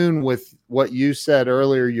in tune with what you said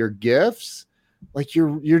earlier, your gifts, like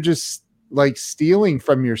you're just like stealing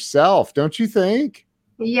from yourself, don't you think?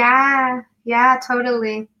 Yeah,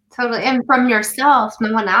 totally. And from yourself,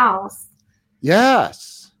 no one else.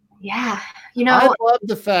 Yes. Yeah. I love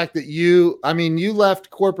the fact that you left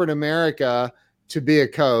corporate America to be a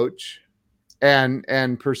coach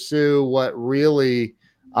and pursue what really,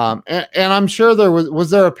 and I'm sure was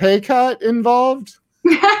there a pay cut involved?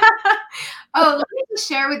 Oh, let me just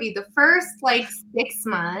share with you the first 6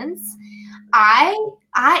 months.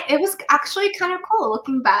 It was actually kind of cool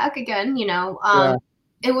looking back again,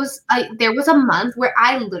 there was a month where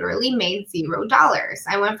I literally made $0.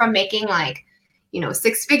 I went from making like,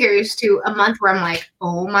 six figures to a month where I'm like,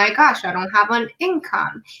 oh my gosh, I don't have an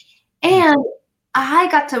income. And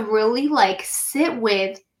I got to really like sit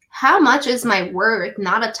with how much is my worth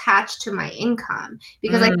not attached to my income?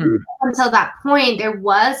 Because I think until that point, there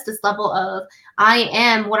was this level of I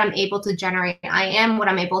am what I'm able to generate. I am what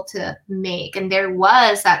I'm able to make. And there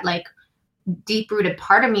was that like deep-rooted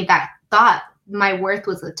part of me that thought my worth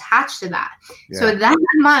was attached to that. Yeah. So that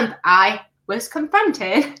month I was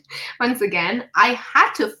confronted once again. I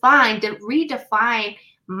had to redefine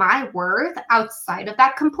my worth outside of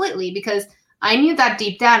that completely, because I knew that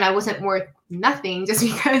deep down I wasn't worth nothing just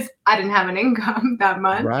because I didn't have an income that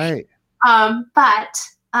month. Right. But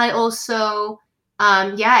I also,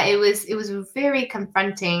 it was very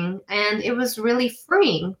confronting, and it was really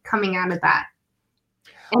freeing coming out of that.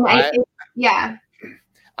 And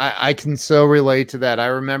I can so relate to that. I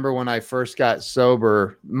remember when I first got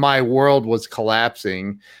sober, my world was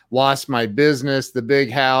collapsing, lost my business, the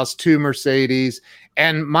big house, 2 Mercedes,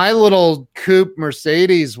 and my little coupe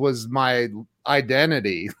Mercedes was my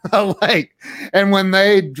identity. And when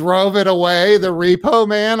they drove it away, the repo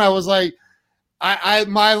man, I was like,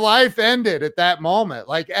 my life ended at that moment.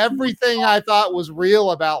 Like everything I thought was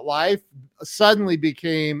real about life suddenly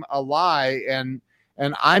became a lie. And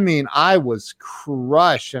I mean, I was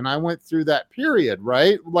crushed, and I went through that period,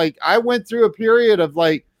 right? Like I went through a period of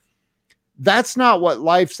like, that's not what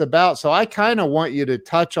life's about. So I kind of want you to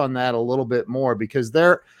touch on that a little bit more, because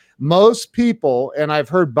most people, and I've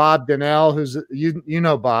heard Bob Donnell, who's, you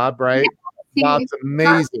know, Bob, right? Yeah, Bob's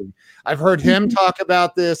amazing. I've heard him talk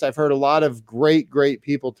about this. I've heard a lot of great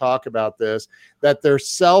people talk about this, that their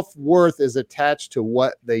self-worth is attached to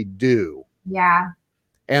what they do. Yeah.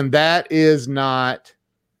 And that's not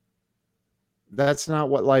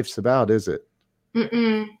what life's about, is it?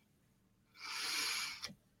 Mm-mm.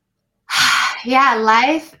 Yeah,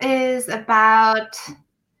 life is about,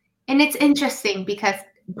 and it's interesting because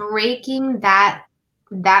breaking that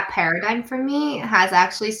paradigm for me has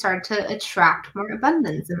actually started to attract more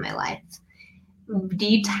abundance in my life.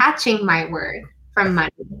 Detaching my worth from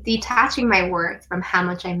money, detaching my worth from how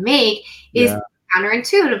much I make is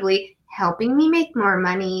counterintuitively helping me make more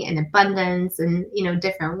money and abundance and,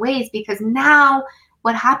 different ways, because now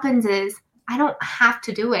what happens is I don't have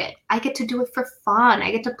to do it. I get to do it for fun.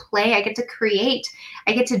 I get to play. I get to create.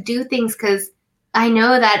 I get to do things because I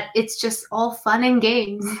know that it's just all fun and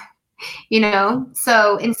games,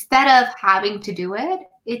 So instead of having to do it,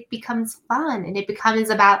 it becomes fun, and it becomes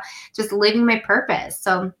about just living my purpose.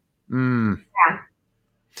 So, yeah.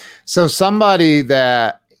 So somebody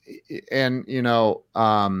that, and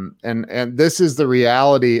and this is the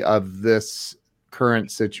reality of this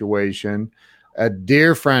current situation. A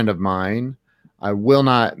dear friend of mine, I will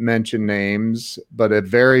not mention names, but a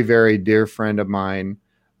very, very dear friend of mine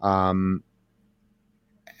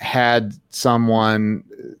had someone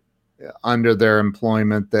under their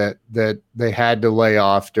employment that they had to lay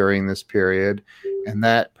off during this period, and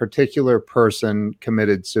that particular person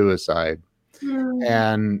committed suicide.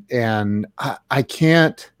 And I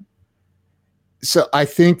can't. So I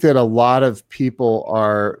think that a lot of people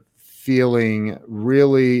are feeling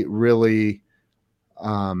really, really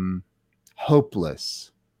hopeless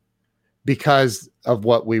because of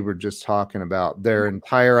what we were just talking about. Their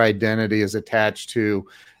entire identity is attached to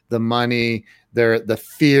the money. The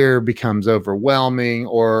fear becomes overwhelming,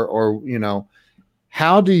 or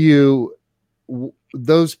how do you,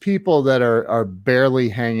 those people that are barely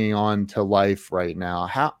hanging on to life right now,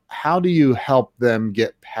 how do you help them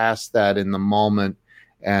get past that in the moment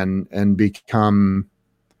and become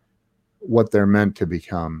what they're meant to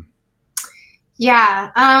become? Yeah.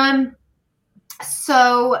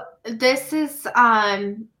 So this is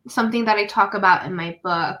something that I talk about in my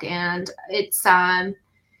book, and it's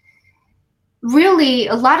really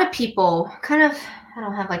a lot of people kind of, I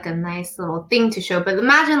don't have like a nice little thing to show, but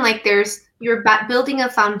imagine like you're building a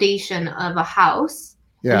foundation of a house.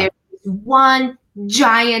 Yeah. And there's one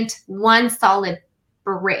solid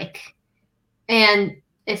brick. And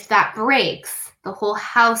if that breaks, the whole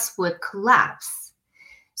house would collapse.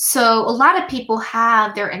 So a lot of people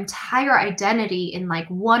have their entire identity in like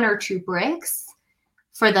 1 or 2 bricks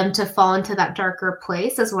for them to fall into that darker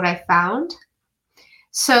place, is what I found.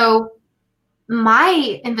 So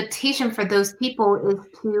my invitation for those people is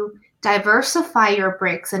to diversify your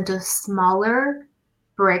bricks into smaller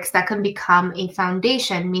bricks that can become a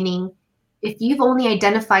foundation, meaning if you've only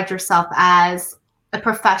identified yourself as a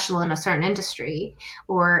professional in a certain industry,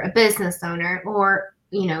 or a business owner, or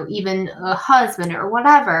even a husband or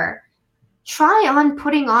whatever, try on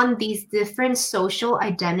putting on these different social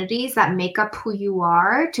identities that make up who you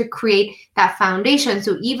are to create that foundation.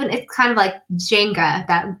 So even it's kind of like Jenga,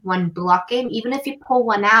 that one block game, even if you pull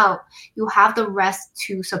one out, you have the rest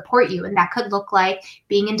to support you. And that could look like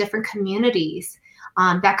being in different communities.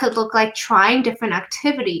 That could look like trying different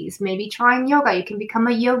activities, maybe trying yoga. You can become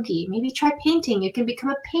a yogi. Maybe try painting. You can become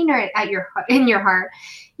a painter in your heart.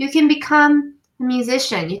 You can become a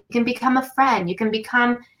musician. You can become a friend. You can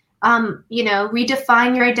become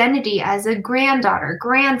redefine your identity as a granddaughter,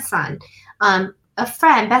 grandson, a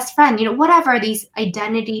friend, best friend, whatever these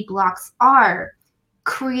identity blocks are,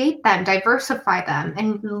 create them, diversify them,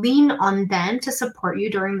 and lean on them to support you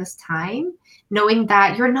during this time, knowing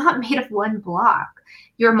that you're not made of one block.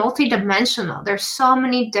 You're multidimensional. There's so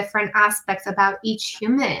many different aspects about each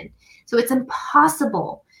human. So it's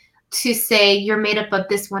impossible to say you're made up of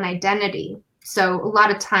this one identity. So a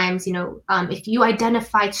lot of times, if you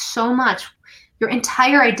identified so much, your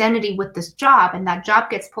entire identity with this job, and that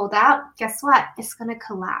job gets pulled out, guess what? It's going to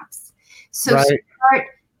collapse. So start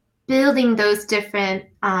building those different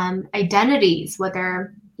identities,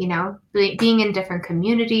 whether, being in different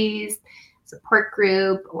communities, support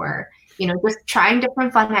group, or, just trying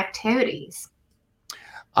different fun activities.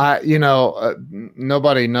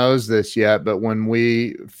 Nobody knows this yet, but when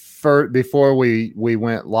before we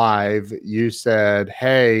went live, you said,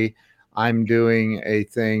 "Hey, I'm doing a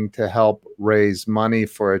thing to help raise money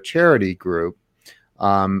for a charity group.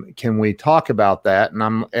 Can we talk about that?"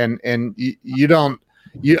 And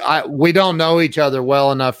we don't know each other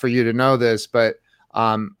well enough for you to know this, but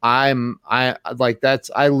I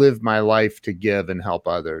live my life to give and help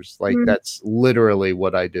others. Like that's literally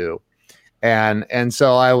what I do. And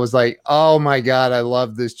so I was like, oh my God, I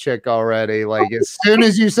love this chick already. Like as soon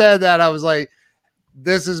as you said that, I was like,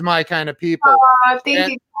 this is my kind of people. Oh,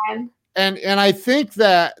 thank you, Ken. And I think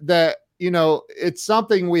that it's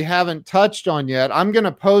something we haven't touched on yet. I'm going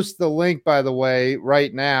to post the link, by the way,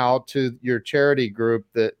 right now to your charity group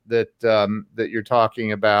that you're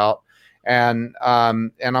talking about. And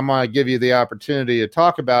I'm going to give you the opportunity to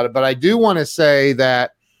talk about it. But I do want to say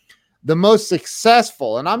that the most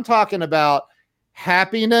successful, and I'm talking about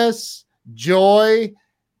happiness, joy,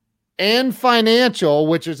 and financial,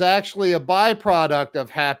 which is actually a byproduct of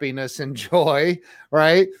happiness and joy,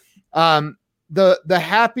 right? The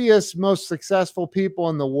happiest, most successful people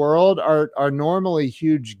in the world are normally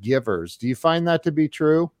huge givers. Do you find that to be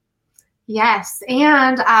true? Yes.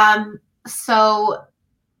 And so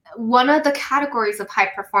one of the categories of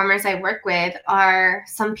high performers I work with are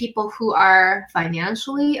some people who are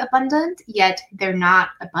financially abundant, yet they're not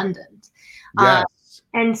abundant. Yes.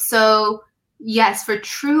 And so, yes, for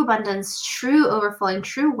true abundance, true overflowing,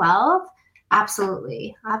 true wealth,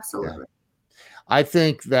 absolutely. Absolutely. Yeah. I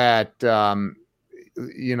think that, I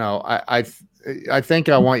think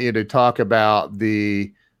I want you to talk about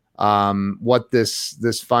the, what this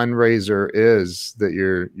fundraiser is that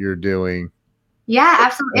you're doing. Yeah,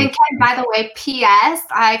 absolutely. And Ken, by the way, P.S.,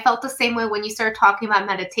 I felt the same way when you started talking about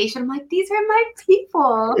meditation. I'm like, these are my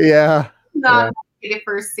people. Yeah. Meditated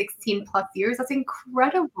for 16 plus years. That's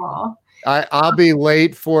incredible. I'll be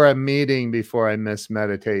late for a meeting before I miss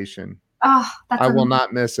meditation. Oh, I will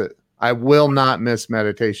not miss it. I will not miss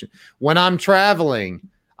meditation. When I'm traveling,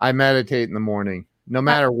 I meditate in the morning, no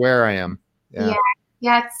matter where I am.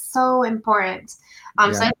 Yeah, it's so important. So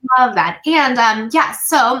I love that. And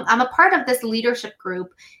so I'm a part of this leadership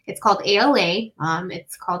group. It's called ALA.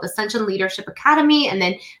 It's called Ascension Leadership Academy. And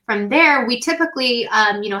then from there, we typically,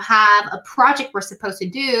 have a project we're supposed to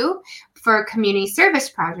do for a community service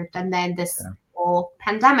project. And then this whole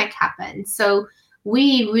pandemic happened. So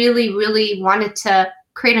we really, really wanted to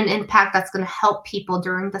create an impact that's going to help people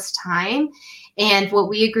during this time. And what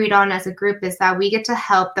we agreed on as a group is that we get to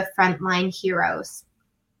help the frontline heroes.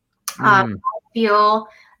 I feel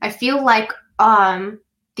like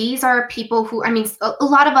these are people who, a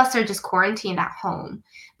lot of us are just quarantined at home,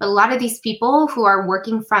 but a lot of these people who are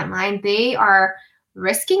working frontline, they are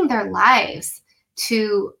risking their lives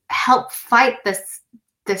to help fight this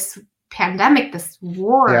pandemic, this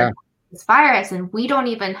war, this virus, and we don't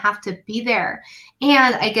even have to be there.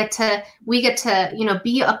 And we get to,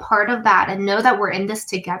 be a part of that and know that we're in this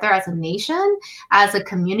together as a nation, as a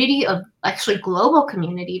community of actually global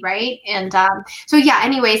community, right? And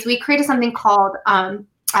anyways, we created something called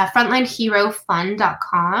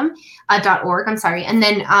frontlineherofund.com .org. I'm sorry. And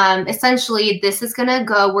then essentially this is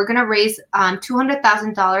we're gonna raise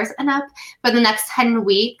 $200,000 and up for the next 10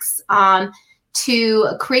 weeks to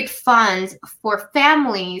create funds for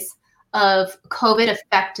families of COVID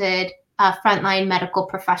affected frontline medical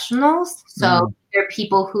professionals. So there are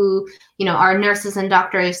people who, are nurses and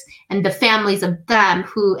doctors and the families of them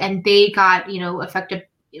and they got, affected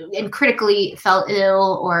and critically fell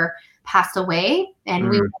ill or passed away. And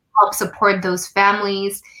we help support those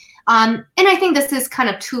families. And I think this is kind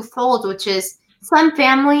of twofold, which is some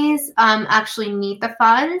families actually need the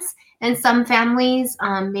funds, and some families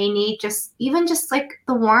may need just like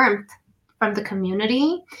the warmth from the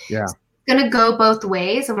community. Yeah. So it's going to go both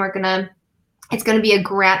ways, and it's going to be a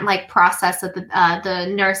grant-like process that the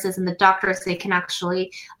nurses and the doctors, they can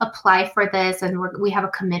actually apply for this, and we have a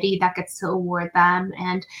committee that gets to award them.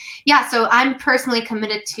 And yeah, so I'm personally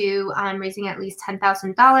committed to raising at least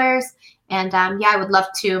 $10,000, and I would love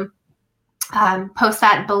to post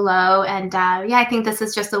that below. And I think this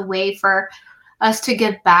is just a way for us to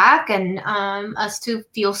give back and us to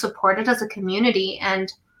feel supported as a community.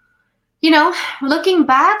 And looking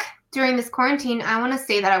back during this quarantine, I want to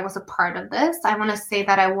say that I was a part of this. I want to say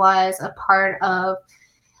that I was a part of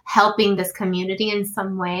helping this community in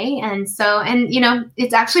some way. And so,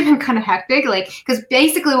 it's actually been kind of hectic, because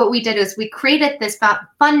basically what we did is we created this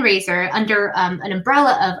fundraiser under an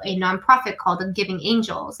umbrella of a nonprofit called the Giving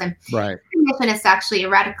Angels. And right. the mission is to actually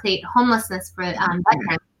eradicate homelessness for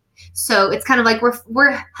veterans. So it's kind of like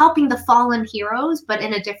we're helping the fallen heroes, but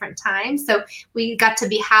in a different time. So we got to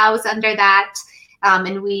be housed under that.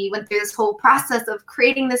 And we went through this whole process of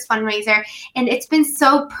creating this fundraiser. And it's been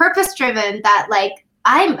so purpose-driven that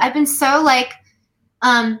I've been so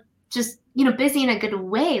just busy in a good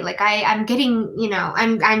way. I'm getting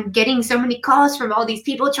I'm getting so many calls from all these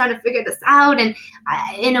people trying to figure this out, and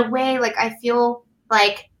in a way I feel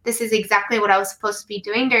like this is exactly what I was supposed to be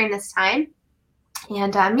doing during this time.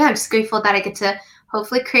 And I'm just grateful that I get to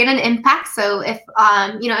hopefully create an impact. So if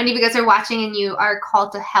any of you guys are watching and you are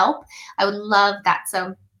called to help, I would love that.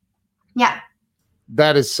 So yeah,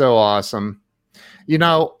 that is so awesome.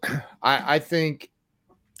 I think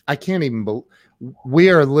I can't even believe we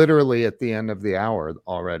are literally at the end of the hour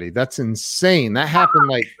already. That's insane. That happened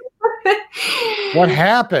what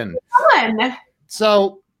happened? Fun.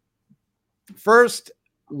 So first,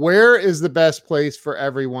 where is the best place for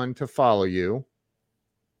everyone to follow you?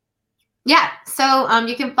 Yeah, so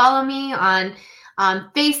you can follow me on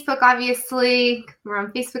Facebook, obviously. We're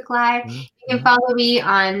on Facebook Live. You can follow me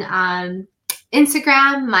on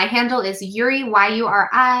Instagram. My handle is Yuri,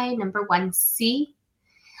 Yuri, number 1C.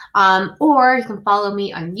 Or you can follow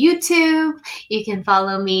me on YouTube. You can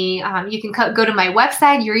follow me. You can go to my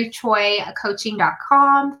website,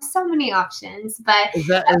 yurichoicoaching.com. So many options. But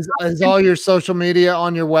is all your social media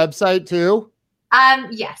on your website too?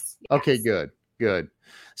 Yes. Okay, good.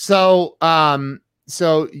 So,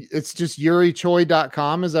 so it's just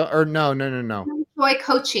yurichoi.com. Is that, or no.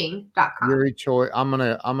 Yurichoicoaching.com. Yuri Choi. I'm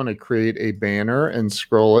going to create a banner and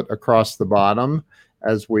scroll it across the bottom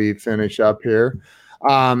as we finish up here.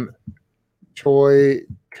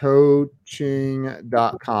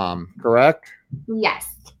 choicoaching.com, correct? Yes.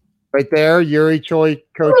 Right there,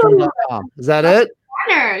 yurichoicoaching.com. Is that it?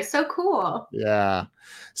 Banner. So cool. Yeah.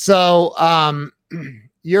 So,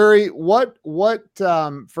 Yuri, what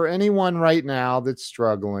for anyone right now that's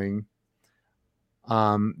struggling,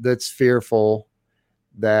 that's fearful,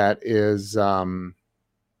 that is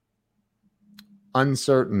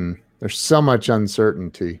uncertain, there's so much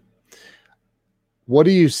uncertainty. What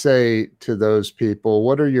do you say to those people?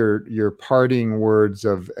 What are your parting words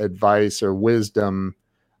of advice or wisdom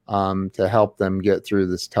to help them get through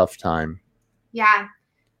this tough time? Yeah.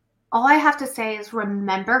 All I have to say is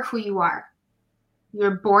remember who you are.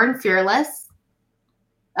 You're born fearless.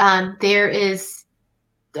 We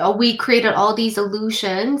created all these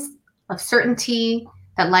illusions of certainty,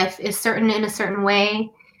 that life is certain in a certain way.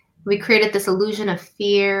 We created this illusion of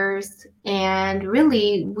fears, and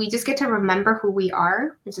really we just get to remember who we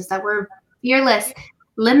are, which is that we're fearless,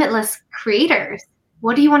 limitless creators.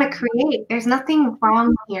 What do you want to create? There's nothing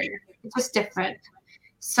wrong here. It's just different.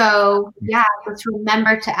 So yeah, let's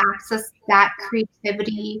remember to access that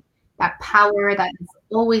creativity, that power that is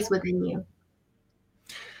always within you.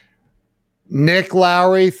 Nick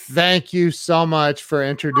Lowry, thank you so much for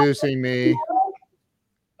introducing me.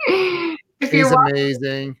 He's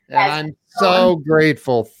amazing. And I'm so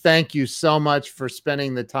grateful. Thank you so much for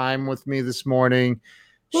spending the time with me this morning,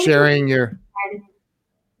 sharing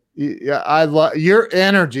I love your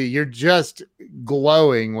energy. You're just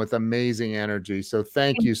glowing with amazing energy. So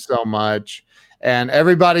thank you so much. And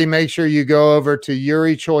everybody, make sure you go over to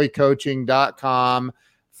yurichoicoaching.com.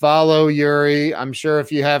 Follow Yuri. I'm sure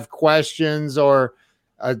if you have questions or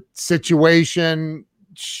a situation,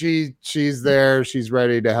 she's there. She's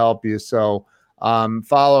ready to help you. So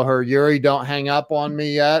Follow her. Yuri, don't hang up on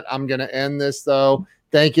me yet. I'm going to end this, though.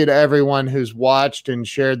 Thank you to everyone who's watched and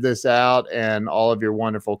shared this out and all of your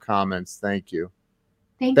wonderful comments. Thank you.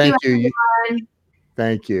 Thank you. everyone.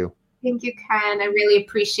 Thank you. Thank you, Ken. I really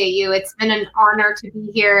appreciate you. It's been an honor to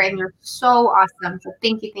be here, and you're so awesome. So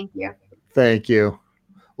thank you. Thank you. Thank you.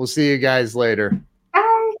 We'll see you guys later.